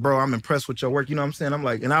 he was like, bro, I'm impressed with your work. You know what I'm saying? I'm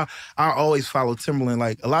like, and I always follow Timbaland.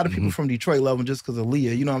 Like, a lot of people from Detroit love him just because of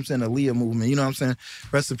Aaliyah. You know what I'm saying? The Aaliyah movement. You know what I'm saying?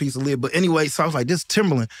 Rest in peace, Aaliyah. But anyway, so I was like, this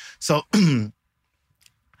Timbaland. So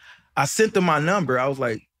I sent him my number. I was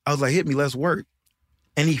like, hit me, let's work.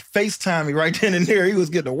 And he FaceTimed me right then and there. He was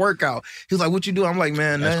getting a workout. He was like, what you do? I'm like,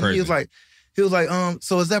 man, nothing. He was like,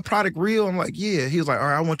 so is that product real? I'm like, yeah. He was like, all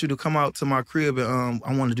right, I want you to come out to my crib and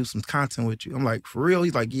I want to do some content with you. I'm like, for real?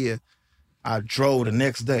 He's like, yeah. I drove the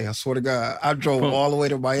next day. I swear to God. I drove all the way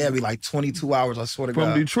to Miami, like 22 hours, I swear to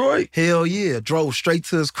God. From Detroit? Hell yeah. Drove straight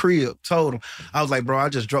to his crib. Told him. I was like, bro, I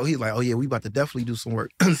just drove. He's like, oh yeah, we about to definitely do some work.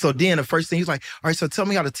 So then the first thing, he's like, all right, so tell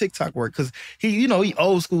me how the TikTok work. Because he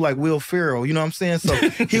old school like Will Ferrell, you know what I'm saying? So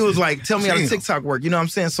he was like, tell me how the TikTok work, you know what I'm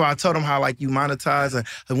saying? So I told him how like you monetize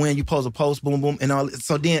and when you post a post, boom, boom, and all.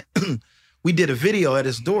 So then we did a video at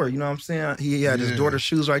his door, you know what I'm saying? He had his daughter's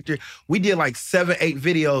shoes right there. We did like 7, 8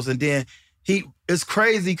 videos and then it's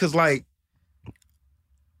crazy because like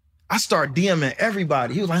I start DMing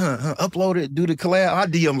everybody. He was like, upload it, do the collab. I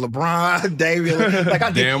DM LeBron, Damian. Like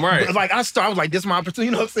I did, damn right. Like I was like, this is my opportunity.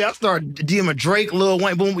 You know what I'm saying? I started DMing Drake, Lil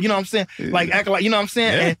Wayne, boom. You know what I'm saying? Like acting like, you know what I'm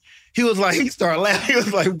saying? Yeah. And he was like, he started laughing. He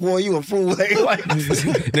was like, boy, you a fool. Like,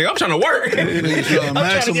 nigga, I'm trying to work.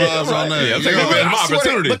 Maximize on that. I'm taking advantage of my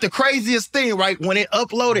opportunity. But the craziest thing, right? When it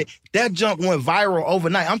uploaded, that junk went viral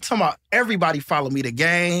overnight. I'm talking about everybody followed me. The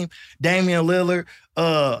Game, Damian Lillard,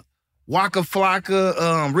 Waka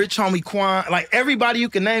Flocka, Rich Homie Quan, like everybody you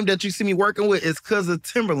can name that you see me working with is because of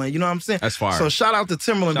Timbaland. You know what I'm saying? That's fire. So shout out to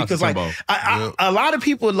Timbaland because like a lot of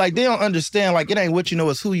people like they don't understand like it ain't what you know,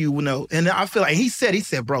 it's who you know. And I feel like he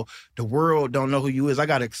said, bro, the world don't know who you is. I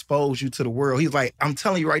gotta expose you to the world. He's like, I'm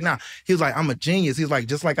telling you right now. He was like, I'm a genius. He's like,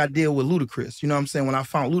 just like I did with Ludacris. You know what I'm saying? When I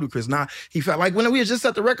found Ludacris, now he felt like when we was just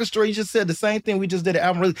at the record store, he just said the same thing. We just did an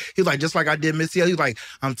album release. He was like, just like I did Missy L. He was like,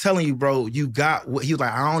 I'm telling you, bro, you got what he was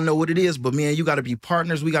like, I don't know what it is, but man, you got to be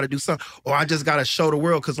partners. We got to do something. Or I just got to show the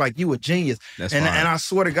world because like you a genius. And I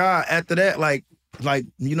swear to God, after that, like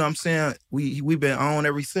you know what I'm saying, we've been on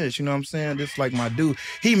ever since. You know what I'm saying? This like my dude.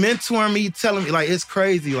 He mentoring me, telling me like it's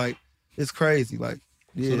crazy. Like it's crazy. Like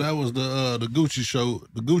yeah. So that was the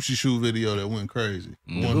Gucci shoe video that went crazy.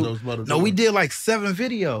 No, we did like 7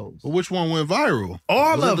 videos. But which one went viral?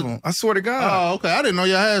 All of them. I swear to God. Oh, okay. I didn't know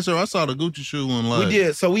y'all had so I saw the Gucci shoe one live. We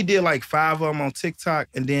did. So we did like 5 of them on TikTok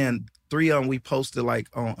and then 3 of them we posted like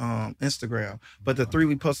on Instagram. But the 3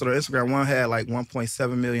 we posted on Instagram, one had like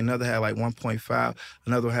 1.7 million, another had like 1.5,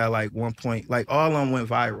 another had like 1. Like all of them went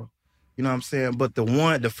viral. You know what I'm saying? But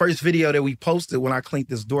the first video that we posted when I cleaned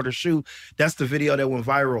this daughter's shoe, that's the video that went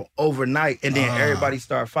viral overnight. And then everybody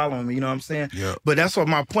started following me. You know what I'm saying? Yeah. But that's what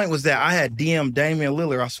my point was that I had DM'd Damian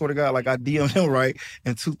Lillard. I swear to God, like I DM'd him right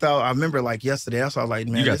in 2000. I remember like yesterday. That's why I was like,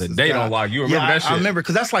 man. You got the date on lock. You remember that shit? I remember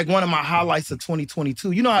because that's like one of my highlights of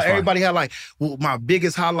 2022. You know how everybody had like, well, my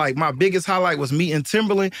biggest highlight was meeting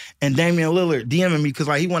Timbaland and Damian Lillard DMing me because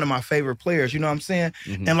like he one of my favorite players. You know what I'm saying?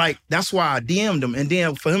 Mm-hmm. And like, that's why I DM'd him. And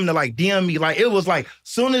then for him to like DM me, like it was like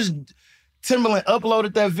soon as Timbaland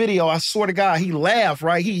uploaded that video, I swear to God, he laughed,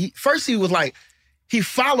 right? He first he was like, he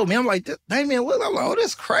followed me. I'm like, Damian Lillard, I'm like, oh,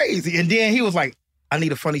 that's crazy. And then he was like, I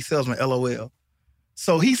need a funny salesman, LOL.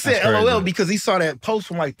 So he said LOL because he saw that post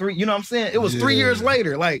from like 3, you know what I'm saying? It was 3 years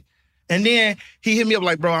later, like, and then he hit me up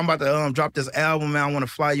like, bro, I'm about to drop this album, man. I want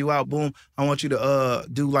to fly you out. Boom. I want you to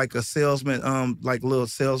do like a salesman, like a little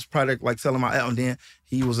sales product, like selling my album. Then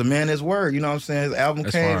he was a man of his word, you know what I'm saying? His album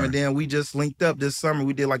came, and then we just linked up this summer.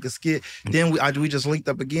 We did like a skit. Then we just linked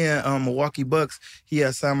up again. Milwaukee Bucks. He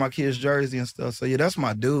had signed my kid's jersey and stuff. So yeah, that's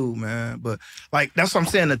my dude, man. But like that's what I'm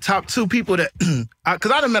saying. The top 2 people that,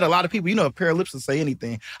 because I done met a lot of people. You know, a pair of lips will say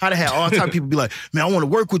anything. I done had all type of people be like, man, I want to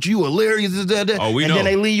work with you. You hilarious. Oh, we know. And then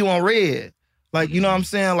they leave you on red. Like, you know what I'm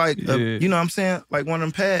saying? Like, you know what I'm saying? Like one of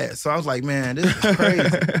them pads. So I was like, man, this is crazy.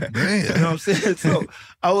 Man. You know what I'm saying? So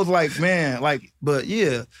I was like, man, like, but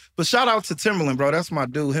yeah. But shout out to Timbaland, bro. That's my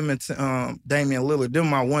dude. Him and Damian Lillard. Them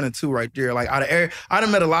my 1 and 2 right there. Like, out of air, I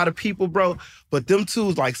done met a lot of people, bro. But them two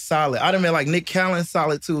is like solid. I done met like Nick Cannon,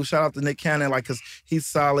 solid too. Shout out to Nick Cannon, like, cause he's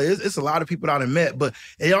solid. It's a lot of people that I done met, but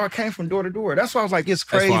it all came from door to door. That's why I was like, it's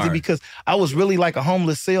crazy because I was really like a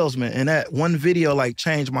homeless salesman, and that one video like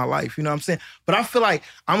changed my life. You know what I'm saying? But I feel like,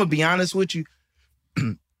 I'm gonna be honest with you.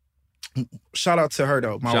 Shout out to her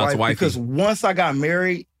though, my wife, because once I got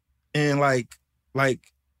married and like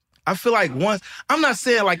I feel like once, I'm not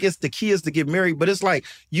saying like it's the kids to get married, but it's like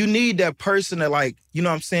you need that person to like, you know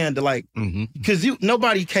what I'm saying, to like, because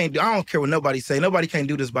nobody can't do, I don't care what nobody say, nobody can't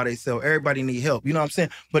do this by themselves. Everybody need help, you know what I'm saying?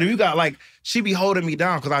 But if you got like, she be holding me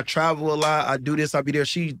down because I travel a lot, I do this, I be there,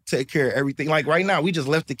 she take care of everything. Like right now, we just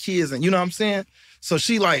left the kids and you know what I'm saying? So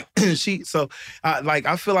she like, I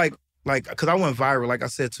feel like, because I went viral, like I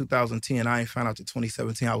said, 2010. I ain't found out to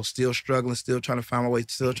 2017. I was still struggling, still trying to find my way,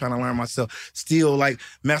 still trying to learn myself, still like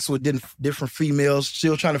messing with different females,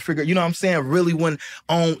 still trying to figure, you know what I'm saying? Really went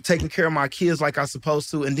on taking care of my kids like I supposed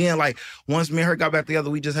to. And then like once me and her got back together,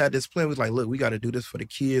 we just had this plan. We was like, look, we got to do this for the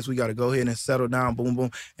kids. We got to go ahead and settle down, boom, boom.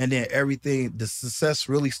 And then everything, the success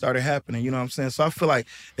really started happening, you know what I'm saying? So I feel like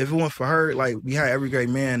if it went for her, like we had every great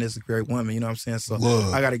man is a great woman, you know what I'm saying? So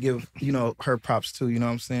I got to give, you know, her props too, you know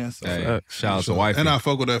what I'm saying? So shout out to wife. And I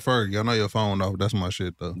fuck with that Fergie. I know your phone though. That's my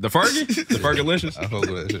shit though. The Fergie? The Fergalicious? I fuck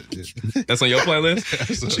with that shit. Yeah. That's on your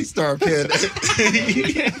playlist? She started paying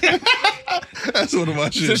that. That's one of my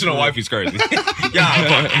shit. Sitting on wifey's crazy. Y'all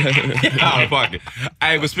out of pocket.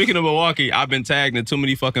 Hey, but speaking of Milwaukee, I've been tagged in too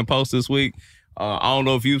many fucking posts this week. I don't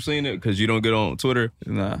know if you've seen it because you don't get on Twitter.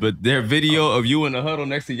 Nah. But their video of you in the huddle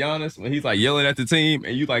next to Giannis when he's like yelling at the team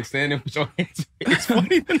and you like standing with your hands. It's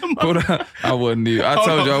funny than the mother. I wasn't even. I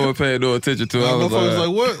told you I wasn't paying no attention to it. I was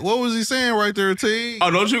like, what was he saying right there, T? Oh,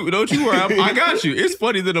 don't you worry. I got you. It's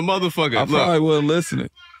funny than a motherfucker. I probably wasn't listening.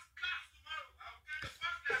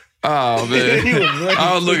 Oh, man.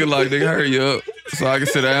 I was looking like, nigga, hurry up so I can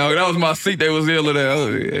sit down. That was my seat they was yelling at.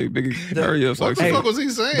 Hey, nigga, hurry up. So what the fuck was he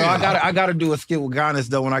saying? No, I gotta do a skit with Giannis,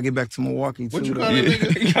 though, when I get back to Milwaukee, too. What you got, nigga?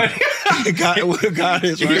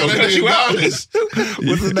 Giannis, right? That you Giannis.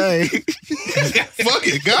 What's his name? Fuck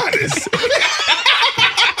it, Giannis.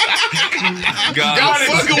 Giannis.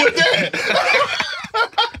 Fucking with that.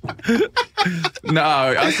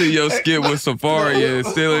 Nah, I see your skit with Safari and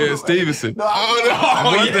Steely Stevenson.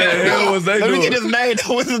 What the hell was they doing? Let me get his name.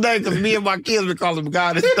 What's his name? Because me and my kids been calling him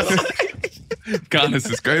Giannis. Giannis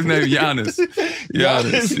is crazy. His name Giannis.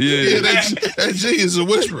 Giannis. Yeah. That G is a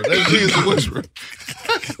whisperer. That G is a whisperer.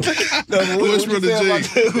 Whisper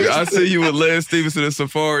the G. I see you with Les Stevenson and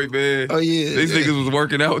Safari, man. Oh, yeah. These niggas was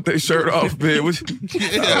working out with their shirt off, man.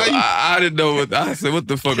 I didn't know what. I said, what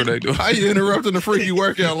the fuck are they doing? How you interrupting the freaky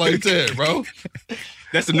workout like that, bro?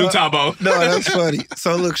 That's the new Tabo. No, that's funny.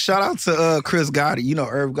 So, look, shout out to Chris Gotti. You know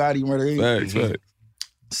Irv Gotti, murder. Facts.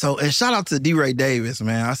 So, and shout out to D-Ray Davis,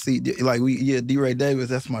 man. I see, D-Ray Davis,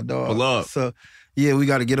 that's my dog. Pull up. So, yeah, we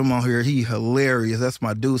got to get him on here. He hilarious. That's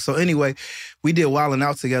my dude. So anyway, we did Wildin'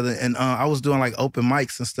 Out together, and I was doing like open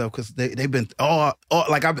mics and stuff because they've been all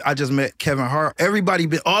like I just met Kevin Hart. Everybody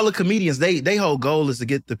been, all the comedians, they whole goal is to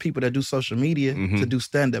get the people that do social media to do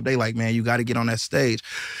stand-up. They like, man, you got to get on that stage.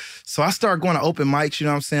 So I started going to open mics, you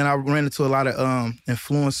know what I'm saying? I ran into a lot of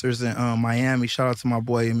influencers in Miami. Shout out to my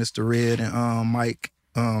boy, Mr. Red and Mike.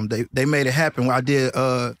 They made it happen. I did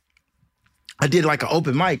like an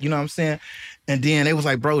open mic, you know what I'm saying? And then they was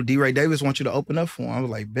like, bro, D-Ray Davis wants you to open up for him. I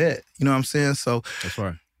was like, bet. You know what I'm saying? So that's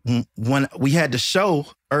right. When we had the show,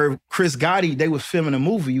 Chris Gotti, they was filming a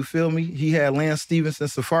movie, you feel me? He had Lance Stevenson,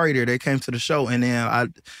 Safari there. They came to the show, and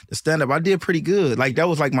then the stand-up, I did pretty good. Like, that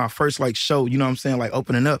was like my first like show, you know what I'm saying? Like,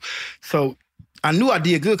 opening up. So I knew I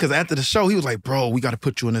did good because after the show, he was like, bro, we got to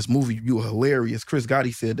put you in this movie. You were hilarious. Chris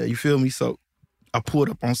Gotti said that, you feel me? So I pulled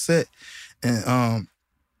up on set, and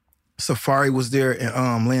Safari was there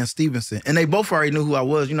and Lance Stevenson. And they both already knew who I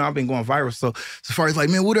was. You know, I've been going viral. So Safari's like,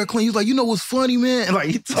 man, what are clean? He's like, you know what's funny, man? And like,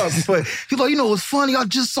 he talks, but he's like, you know what's funny? I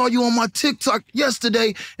just saw you on my TikTok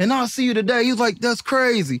yesterday and I'll see you today. He's like, that's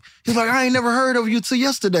crazy. He's like, I ain't never heard of you till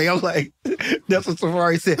yesterday. I was like, that's what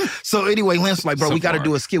Safari said. So anyway, Lance was like, bro, we got to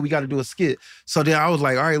do a skit. So then I was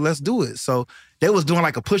like, all right, let's do it. So they was doing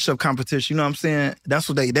like a push-up competition, you know what I'm saying? That's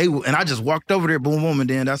what they and I just walked over there, boom, boom, and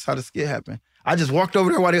then that's how the skit happened. I just walked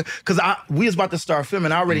over there because we was about to start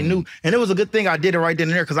filming. I already knew. And it was a good thing I did it right then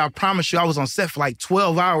and there because I promise you I was on set for like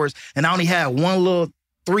 12 hours and I only had one little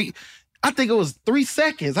 3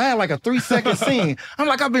 seconds. I had like a 3-second scene. I'm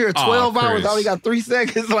like, I've been here 12 hours. I only got 3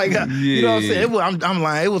 seconds. Like, you know what I'm saying? I'm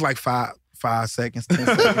lying. It was like 5 seconds, 10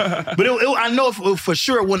 seconds. But I know for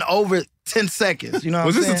sure it went over 10 seconds. You know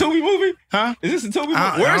what I'm saying? Was this a Tubi movie? Huh? Is this a Tubi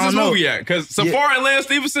movie? Where is this movie at? Because Safari and Lance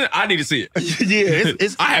Stevenson, I need to see it. Yeah,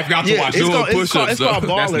 I have got to watch doing push-ups. It's called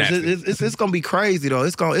Ballers. It's gonna be crazy though.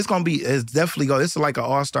 It's definitely it's like an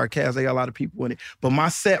all-star cast. They got a lot of people in it. But my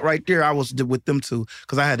set right there, I was with them two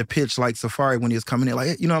because I had to pitch like Safari when he was coming in.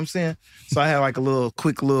 Like, you know what I'm saying? So I had like a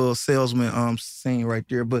quick little salesman scene right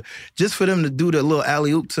there. But just for them to do the little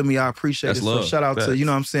alley-oop to me, I appreciate it. So shout out to, you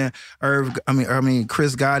know what I'm saying,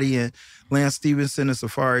 Chris Gotti and Lance Stevenson and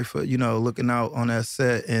Safari for, you know, looking out on that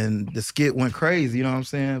set, and the skit went crazy, you know what I'm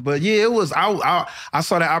saying? But yeah, it was, I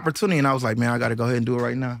saw that opportunity and I was like, man, I got to go ahead and do it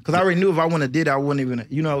right now. Because I already knew if I wouldn't have did it, I wouldn't even,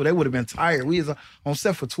 you know, they would have been tired. We was on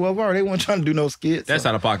set for 12 hours. They weren't trying to do no skits. That's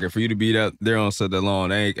out of pocket for you to be there on set that long.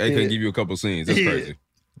 They couldn't give you a couple scenes. That's crazy.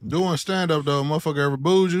 Doing stand-up though, motherfucker ever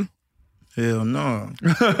booed you? Hell no.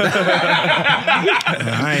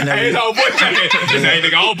 I ain't never. Hey, no, boy, this ain't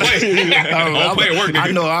nigga all play work.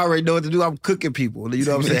 I know. I already know what to do. I'm cooking people. You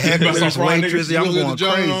know what I'm saying? Headless, waitress. I'm going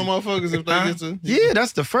crazy. On motherfuckers if they get to. Yeah,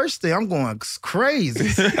 that's the first thing. I'm going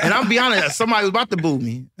crazy. And I'm be honest. Somebody was about to boo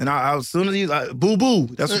me, and I as soon as he like, boo boo,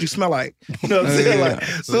 that's what you smell like. You know what I'm saying? Like,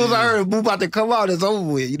 as soon as I heard boo about to come out, it's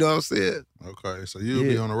over with. You know what I'm saying? Okay, so you'll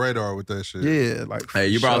be on the radar with that shit. Yeah, like. Hey,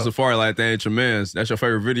 you brought Safari like that ain't your man's. That's your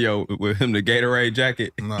favorite video with him, the Gatorade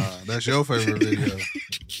jacket. Nah, that's your favorite video.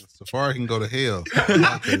 Safari can go to hell.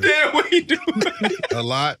 Damn, what he do? A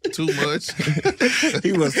lot, too much.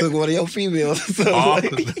 He must took one of your females. So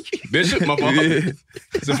Bishop, my father.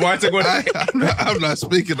 Safari took one. I'm not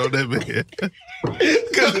speaking on that man.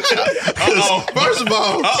 First of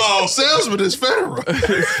all, salesman is federal.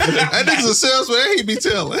 That nigga's a salesman, and he be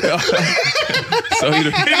telling. So he's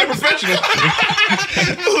a professional.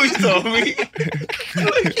 Who you told me?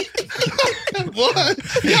 What?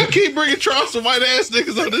 Y'all keep bringing Charleston white ass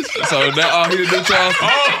niggas on this show. So now he did Charleston.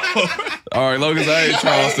 All right, long as I ain't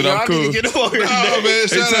Charleston, I'm cool. Get him over here. Oh man,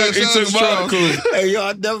 he took my cool. Hey, yo,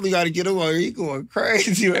 I definitely got to get him over here. He going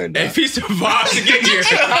crazy right now. If he survived to get here,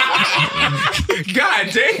 God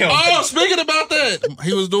damn. Oh, speaking about that,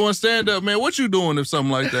 he was doing stand up, man. What you doing if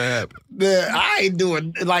something like that happened? Man, I ain't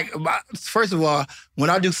doing first of all, when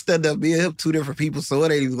I do stand up, me and him 2 different people, so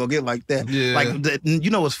it ain't even gonna get like that. Yeah. Like, you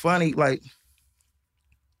know what's funny? Like,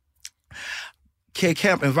 K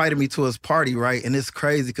Camp invited me to his party, right? And it's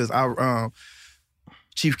crazy because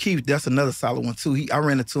Chief Keef, that's another solid one too. I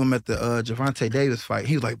ran into him at the Javante Davis fight.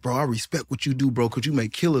 He was like, bro, I respect what you do, bro, because you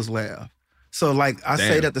make killers laugh. So like, I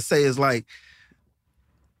say that to say is like,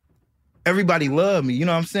 everybody love me, you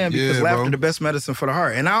know what I'm saying? Because laughter the best medicine for the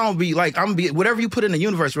heart. And I don't be like, whatever you put in the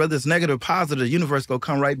universe, whether it's negative or positive, the universe gonna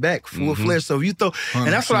come right back full fledged. So if you throw, 100%.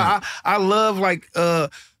 And that's what I love,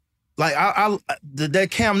 that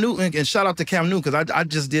Cam Newton, and shout out to Cam Newton, because I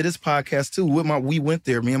just did his podcast too. We went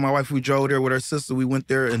there. Me and my wife, we drove there with her sister. We went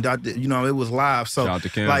there and it was live. So shout out to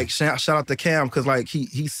Cam. Like shout out to Cam, because like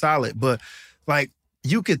he's solid. But like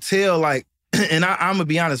you could tell, like, and I'm gonna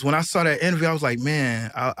be honest, when I saw that interview, I was like,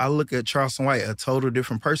 man, I look at Charleston White a total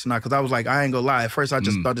different person now. Because I was like, I ain't gonna lie. At first, I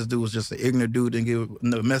just thought this dude was just an ignorant dude and give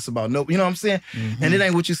a mess about you know what I'm saying? Mm-hmm. And it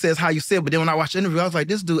ain't what you say, it's how you say it. But then when I watched the interview, I was like,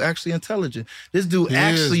 this dude actually intelligent. This dude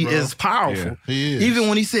is powerful. Yeah, he is. Even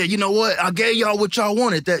when he said, you know what, I gave y'all what y'all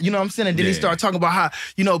wanted. That, you know what I'm saying? And then he started talking about how,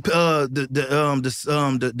 you know, the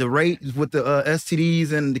rate with the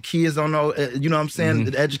STDs and the kids don't know, you know what I'm saying?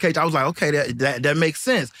 The education. I was like, okay, that makes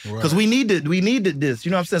sense. Because we needed this, you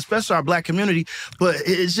know what I'm saying, especially our black community. But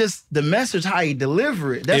it's just the message, how he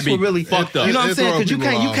deliver it. That's what really fucked up. You know what I'm saying?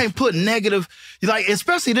 Because you can't put negative, like,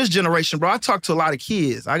 especially this generation, bro. I talk to a lot of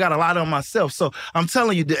kids. I got a lot of them myself. So I'm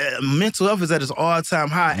telling you, mental health is at its all-time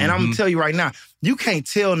high. And I'm gonna tell you right now, you can't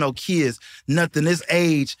tell no kids nothing this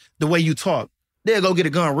age the way you talk. they'll go get a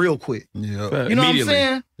gun real quick. Yeah. You know what I'm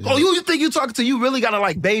saying? Yeah. Oh, you think you talking to, you really got to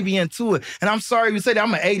like baby into it. And I'm sorry you say that,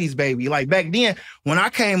 I'm an 80s baby. Like back then, when I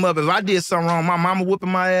came up, if I did something wrong, my mama whooping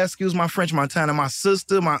my ass, excuse my French Montana, my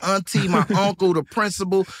sister, my auntie, my uncle, the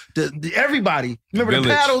principal, everybody. Remember the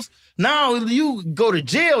paddles? Now you go to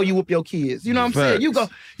jail, you whoop your kids. You know what I'm saying? You go,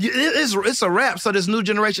 it's a rap. So this new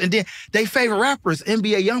generation, and then they favorite rappers,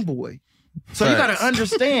 NBA Youngboy. So you gotta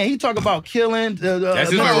understand, he talk about killing. That's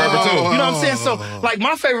his favorite rapper too. You know what I'm saying? So like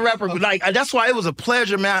my favorite rapper, like that's why it was a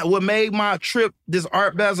pleasure, man. What made my trip this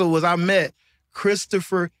Art Basel was I met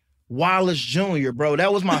Christopher Wallace Jr., bro.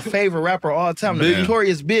 That was my favorite rapper all the time. The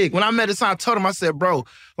Notorious Big. When I met him, I told him, I said, bro,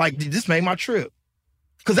 like this made my trip.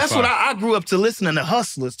 Because that's what I grew up to listening to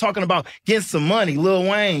hustlers, talking about getting some money, Lil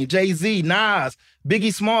Wayne, Jay-Z, Nas,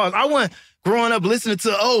 Biggie Smalls. I wasn't growing up listening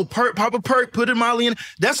to, Papa Perk, put it Molly in.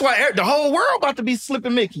 That's why the whole world about to be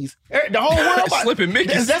slipping Mickeys. The whole world about slipping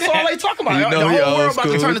Mickeys. That's all they talking about. The whole world about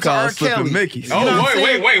to turn into R. Kelly. Mickeys.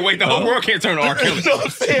 Wait. The whole world can't turn to R. Kelly. You know what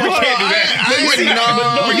I'm saying? We can't do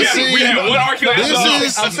that. We have one R. Kelly.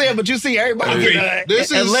 I'm saying, but you see everybody.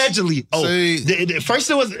 Allegedly. First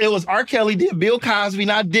it was R. Kelly, then Bill Cosby,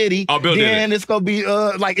 not Diddy. Then it's gonna be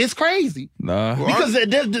it's crazy. Nah. Because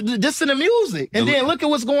this in the music. And then look at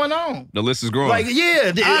what's going on. The list is growing. I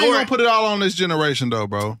ain't gonna put it all on this generation though,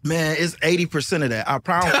 bro. Man, it's 80% of that. I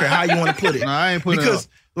probably don't care how you want to put it. No, I ain't putting it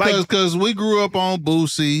because we grew up on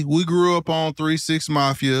Boosie, we grew up on 3 6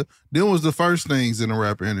 Mafia. Them was the first things in the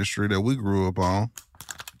rapper industry that we grew up on.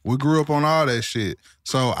 We grew up on all that shit.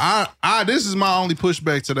 So I this is my only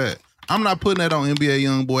pushback to that. I'm not putting that on NBA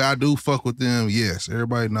Youngboy. I do fuck with them. Yes,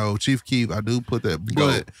 everybody know Chief Keef. I do put that,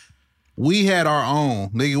 but we had our own.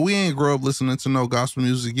 Nigga, we ain't grow up listening to no gospel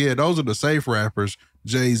music. Yeah, those are the safe rappers,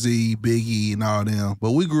 Jay-Z, Biggie, and all them.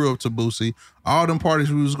 But we grew up to Boosie. All them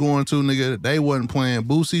parties we was going to, nigga, they wasn't playing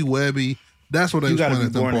Boosie, Webby. That's what they was playing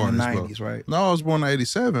at them parties, in the 90s, bro. right? No, I was born in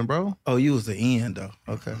 87, bro. Oh, you was the end, though.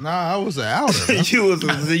 Okay. Nah, I was the outer. you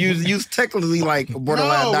was technically like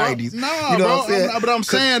borderline 90s. No, you know bro. what I'm saying? But I'm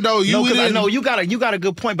saying, though, I know you got a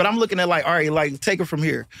good point, but I'm looking at like, all right, like take it from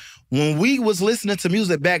here. When we was listening to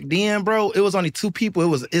music back then, bro, it was only two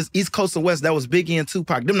people. It's East Coast and West. That was Biggie and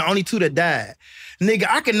Tupac. Them the only two that died. Nigga,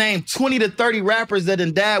 I can name 20 to 30 rappers that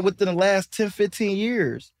done died within the last 10, 15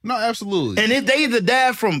 years. No, absolutely. And they either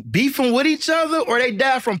died from beefing with each other or they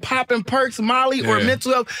died from popping perks, Molly, or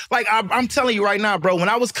mental health. Like, I'm telling you right now, bro, when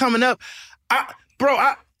I was coming up, I'm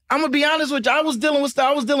gonna be honest with you. I was dealing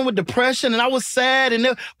with depression and I was sad,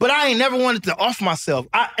 but I ain't never wanted to off myself.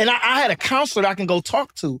 I had a counselor that I can go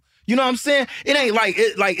talk to. You know what I'm saying? It ain't like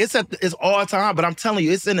it's all time, but I'm telling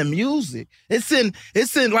you, it's in the music. It's in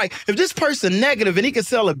like, if this person negative and he can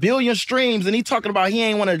sell 1 billion streams and he talking about he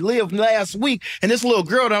ain't want to live last week, and this little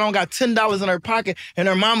girl that don't got $10 in her pocket and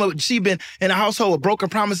her mama, she been in a household with broken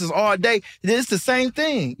promises all day, it's the same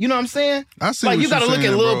thing. You know what I'm saying? I see. Like, you gotta look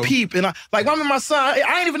at Lil bro. Peep, and I'm my son,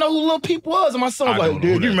 I ain't even know who Lil Peep was, and my son was like,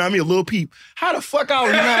 dude, you remind me of Lil Peep. How the fuck I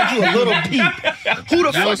remind you of Lil Peep? Who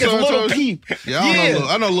the fuck is Lil Peep? Yeah,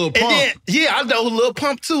 I know Lil Pump. And then, I know Lil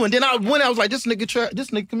Pump too. And then I was like, this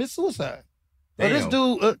nigga commit suicide. Or this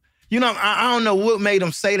dude, I don't know what made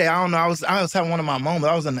him say that. I don't know. I was having one of my moments.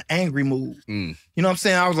 I was in an angry mood. You know what I'm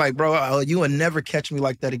saying? I was like, bro, you will never catch me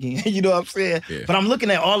like that again. You know what I'm saying? Yeah. But I'm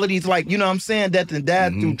looking at all of these, like, you know what I'm saying, that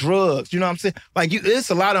died through drugs. You know what I'm saying? Like, it's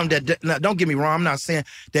a lot of them that, don't get me wrong, I'm not saying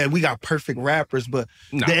that we got perfect rappers, but,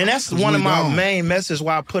 and that's one of my main messages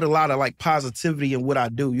why I put a lot of, like, positivity in what I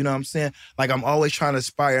do. You know what I'm saying? Like, I'm always trying to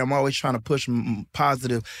inspire. I'm always trying to push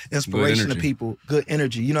positive inspiration to people, good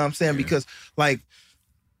energy. You know what I'm saying? Yeah. Because, like,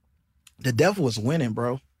 the devil is winning,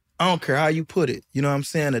 bro. I don't care how you put it. You know what I'm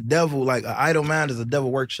saying? The devil, like, an idle mind is a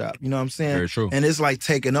devil workshop. You know what I'm saying? Very true. And it's like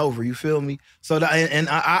taking over. You feel me? So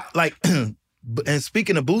I like, and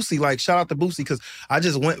speaking of Boosie, like, shout out to Boosie, because I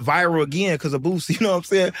just went viral again because of Boosie. You know what I'm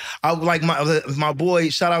saying? I like my boy.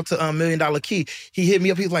 Shout out to $1 Million Key. He hit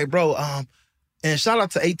me up. He's like, bro, and shout out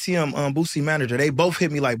to ATM, Boosie manager. They both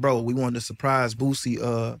hit me like, bro, we wanted to surprise Boosie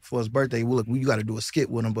for his birthday. Look, you got to do a skit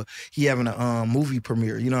with him, but he having a movie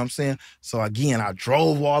premiere. You know what I'm saying? So again, I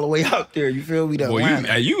drove all the way out there. You feel me? Boy,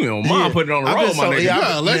 you know, mom put it on the road, my nigga. You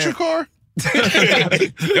got an electric car?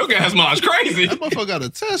 Your gas mom's crazy. That motherfucker got a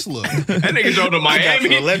Tesla. That nigga drove to Miami. I got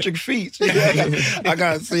some electric feet. I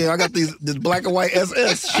got this black and white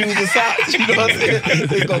SS shoes and socks. You know what I'm saying?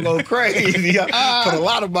 It's gonna go crazy. I put a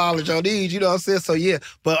lot of mileage on these. You know what I'm saying? So yeah,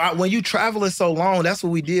 but when you traveling so long, that's what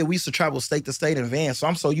we did. We used to travel state to state in vans. So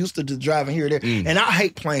I'm so used to just driving here and there. And I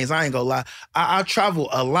hate planes. I ain't gonna lie. I travel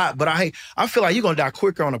a lot, but I feel like you're gonna die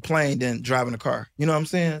quicker on a plane than driving a car. You know what I'm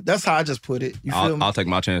saying? That's how I just put it. You feel me? I'll take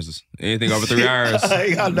my chances. Anything over 3 hours.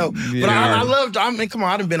 I know. Yeah. But I love, I mean, come on,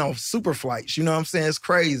 I done been on super flights. You know what I'm saying? It's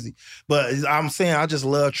crazy. But I'm saying I just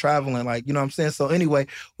love traveling. Like, you know what I'm saying? So anyway,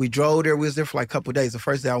 we drove there. We was there for like a couple of days. The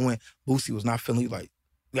first day I went, Boosie was not feeling like,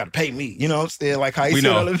 you got to pay me. You know what I'm saying? Like how he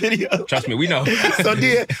said on the video. Trust me, we know. So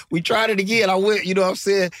then we tried it again. I went, you know what I'm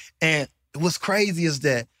saying? And what's crazy is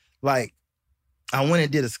that, like, I went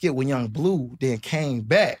and did a skit with Young Blue, then came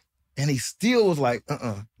back, and he still was like,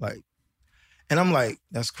 like, and I'm like,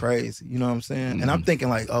 that's crazy. You know what I'm saying? And I'm thinking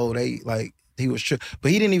like, oh, they, like, he was true.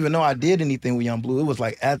 But he didn't even know I did anything with Young Blue. It was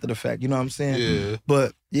like after the fact, you know what I'm saying? Yeah.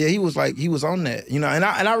 But yeah, he was like, he was on that, you know, and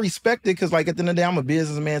I respect it because like at the end of the day, I'm a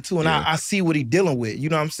businessman too. And I see what he dealing with. You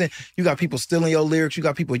know what I'm saying? You got people stealing your lyrics. You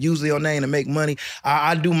got people using your name to make money.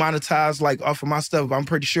 I do monetize like off of my stuff. I'm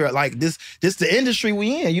pretty sure like this the industry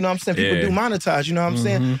we in, you know what I'm saying? People do monetize, you know what I'm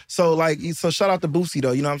saying? So like, so shout out to Boosie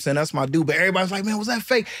though, you know what I'm saying? That's my dude. But everybody's like, man, was that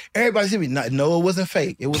fake? Everybody's hit me. No, it wasn't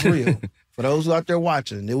fake. It was real. For those who out there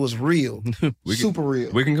watching, it was real. Super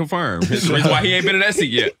real. We can confirm. That's the reason why he ain't been in that seat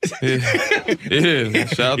yet. Yeah.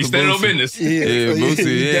 Shout out to He's standing Boosie. on business. Yeah, Boosie,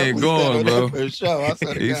 he ain't going, bro. For sure. I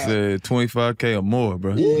swear to He God. said $25K or more,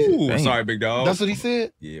 bro. Ooh, Dang. sorry, big dog. That's what he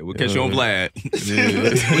said? Yeah, we'll catch you on Vlad.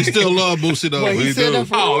 Yeah. We still love Boosie though. Wait, he We said do. that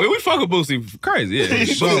for Oh, man, we fuck with Boosie. Crazy, yeah. He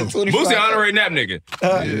said 25. Boosie honorary nap nigga.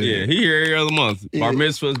 Yeah. He here every other month. Bar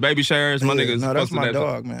mitzvahs, baby showers, my niggas. No, that's posting my that.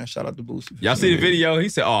 dog, man. Shout out to Boosie. Y'all see the video? He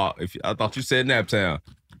said, "Oh, I thought you said Naptown."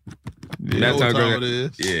 You know what time it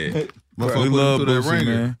is. Yeah, Motherfucker We put love him through that Boosie,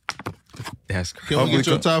 ringer. man. that's crazy. Can we get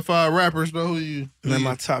your top 5 rappers though? Who you? Man,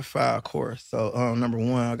 my top 5, of course. So number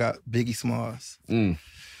 1, I got Biggie Smalls. Fair.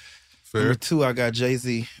 Number 2, I got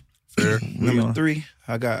Jay-Z. Fair. Number 3,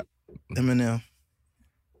 I got Eminem.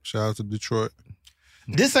 Shout out to Detroit.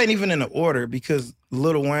 This ain't even in the order because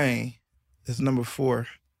Lil Wayne is number 4.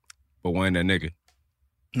 But Wayne, that nigga.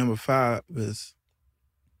 Number 5 is.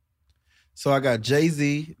 So I got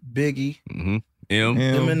Jay-Z, Biggie,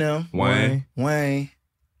 Eminem, Wayne.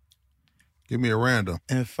 Give me a random.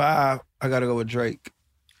 And 5, I gotta go with Drake.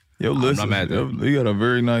 Your list, not mad at that. you got a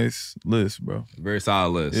very nice list, bro. Very solid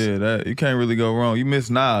list. Yeah, that you can't really go wrong. You missed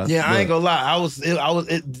Nas. Yeah, I but- ain't gonna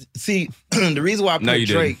lie. See, the reason why I No, put you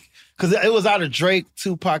Drake, because it was out of Drake,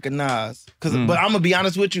 Tupac, and Nas. But I'm gonna be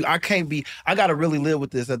honest with you, I gotta really live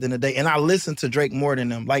with this at the end of the day. And I listen to Drake more than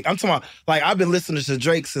them. Like I'm talking about, like I've been listening to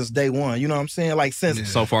Drake since day one. You know what I'm saying? Like since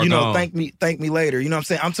So Far you know, Gone. thank me later. You know what I'm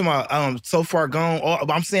saying? I'm talking about So Far Gone.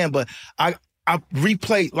 I'm saying, but I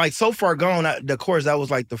replayed like So Far Gone. The chorus that was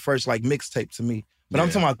like the first like mixtape to me. But I'm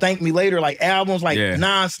talking about Thank Me Later, like albums, like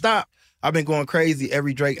nonstop. I've been going crazy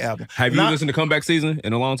every Drake album. Have you listened to Comeback Season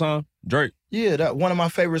in a long time? Drake? Yeah, that one of my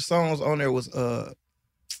favorite songs on there was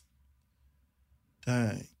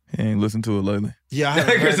dang. He ain't listened to it lately. Yeah, I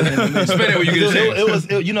haven't heard it in a minute. Spin it when you get a chance. It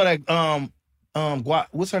was you know that Guap,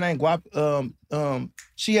 what's her name? Guap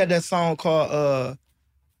she had that song called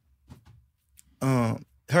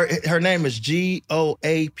her name is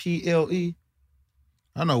Goaple.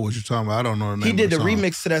 I know what you're talking about. I don't know the name. He did of the song.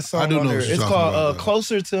 remix to that song I do on know there. what you're It's talking called about, though.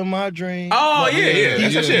 Closer to My Dream. Oh, yeah.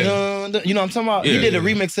 That's that shit. You know what I'm talking about? Yeah, He did a yeah.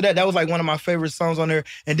 remix to that. That was like one of my favorite songs on there.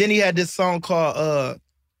 And then he had this song called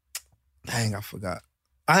dang, I forgot.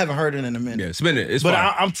 I haven't heard it in a minute. Yeah, spin it. It's But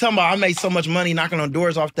fine. I'm talking about I made so much money knocking on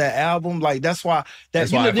doors off that album. Like that's why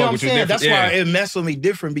That's you why know, I you know fuck what I'm with you saying? different. That's why Yeah. it messed with me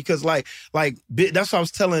different because like that's what I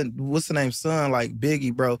was telling what's the name son like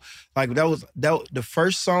Biggie bro. Like that was the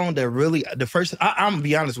first song that really I'm gonna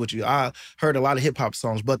be honest with you. I heard a lot of hip hop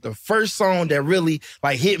songs, but the first song that really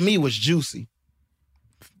like hit me was Juicy.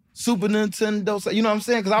 Super Nintendo, you know what I'm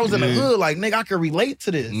saying? Because I was in the hood, like nigga, I could relate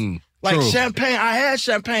to this. Like True. champagne, I had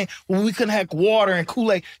champagne when we couldn't have water and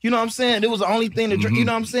Kool-Aid. You know what I'm saying? It was the only thing to drink. You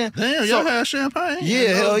know what I'm saying? Damn, y'all had champagne?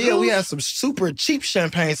 Yeah, hell yeah. We Juice? had some super cheap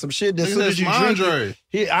champagne, some shit that as soon Nigga, as you that's drink Andre. it.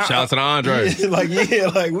 Yeah, Shout out to the Andre. Yeah,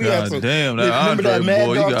 like we had some. damn, that remember that Andre Mad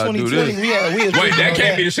boy, you Dog gotta do 2020? this. We had Wait, that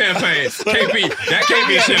can't be the champagne. That can't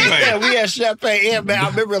be the champagne. Yeah, we had champagne. And man, I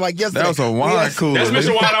remember like yesterday. That was a wine cooler. That's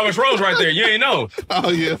Mr. Wild Orange Rose right there. You ain't know. Oh,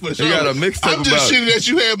 yeah, for sure. You got a mixtape I'm just about shitty that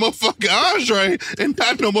you had motherfucking Andre and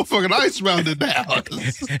not no motherfucking Ice Mountain now. That's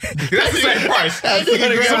the same price. That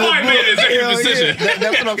nigga grabbed Somebody a made an executive Hell decision. yeah.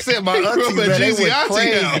 That's what I'm saying. My aunties, From a man, they Jeezy went auntie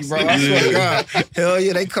crazy, house. bro. I swear to God. Hell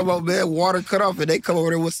yeah, they come over there, water cut off, and they come over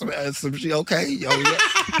there with some shit. Okay, yo,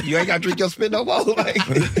 you ain't got to drink your spit no more. Like,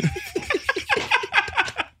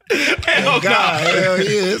 Hell God, hell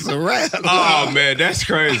yeah, it's a wrap. Oh, man, that's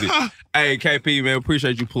crazy. Hey, KP, man,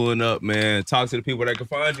 appreciate you pulling up, man. Talk to the people that can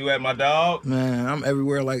find you at, my dog. Man, I'm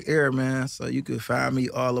everywhere like air, man. So you can find me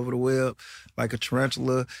all over the web, like a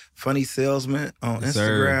tarantula, funny salesman on Yes,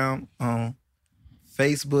 sir. Instagram, on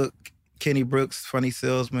Facebook, Kenny Brooks, Funny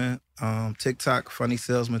Salesman. TikTok, Funny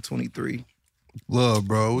Salesman 23. Love,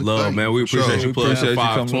 bro. Love, man. We appreciate you pulling appreciate you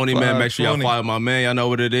 520, man. Make sure y'all 520. follow my man. Y'all know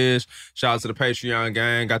what it is. Shout out to the Patreon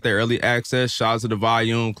gang. Got their early access. Shout out to the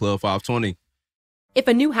Volume, Club 520. If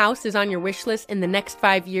a new house is on your wish list in the next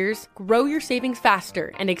 5 years, grow your savings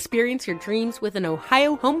faster and experience your dreams with an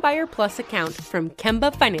Ohio Homebuyer Plus account from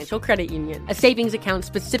Kemba Financial Credit Union. A savings account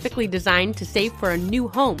specifically designed to save for a new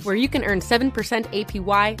home where you can earn 7%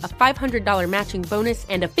 APY, a $500 matching bonus,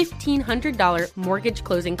 and a $1,500 mortgage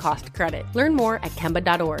closing cost credit. Learn more at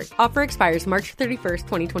Kemba.org. Offer expires March 31st,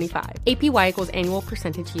 2025. APY equals annual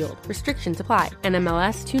percentage yield. Restrictions apply.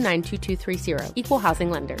 NMLS 292230. Equal housing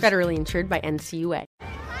lender. Federally insured by NCUA.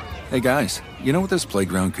 Hey guys, you know what this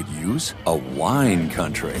playground could use? A wine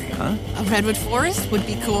country, huh? A redwood forest would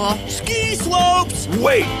be cool. Ski slopes!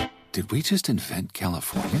 Wait! Did we just invent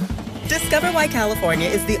California? Discover why California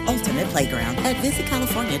is the ultimate playground at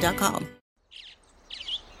visitcalifornia.com.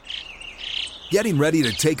 Getting ready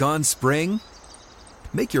to take on spring?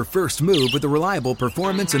 Make your first move with the reliable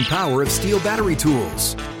performance and power of Steel battery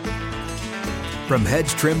tools. From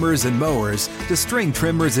hedge trimmers and mowers to string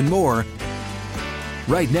trimmers and more,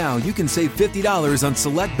 right now, you can save $50 on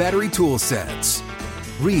select battery tool sets.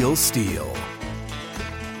 Real Steel.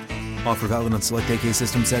 Offer valid on select AK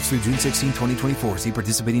system sets through June 16, 2024. See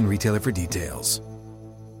participating retailer for details.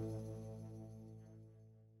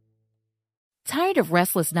 Tired of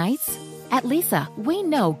restless nights? At Leesa, we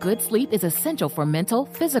know good sleep is essential for mental,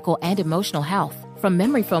 physical, and emotional health. From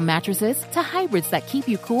memory foam mattresses to hybrids that keep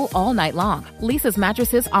you cool all night long, Leesa's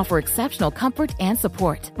mattresses offer exceptional comfort and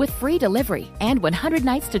support with free delivery and 100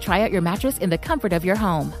 nights to try out your mattress in the comfort of your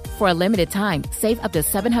home. For a limited time, save up to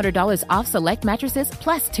 $700 off select mattresses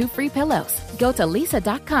plus 2 free pillows. Go to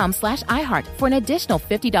leesa.com/iHeart for an additional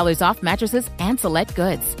 $50 off mattresses and select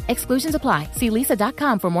goods. Exclusions apply. See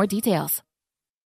leesa.com for more details.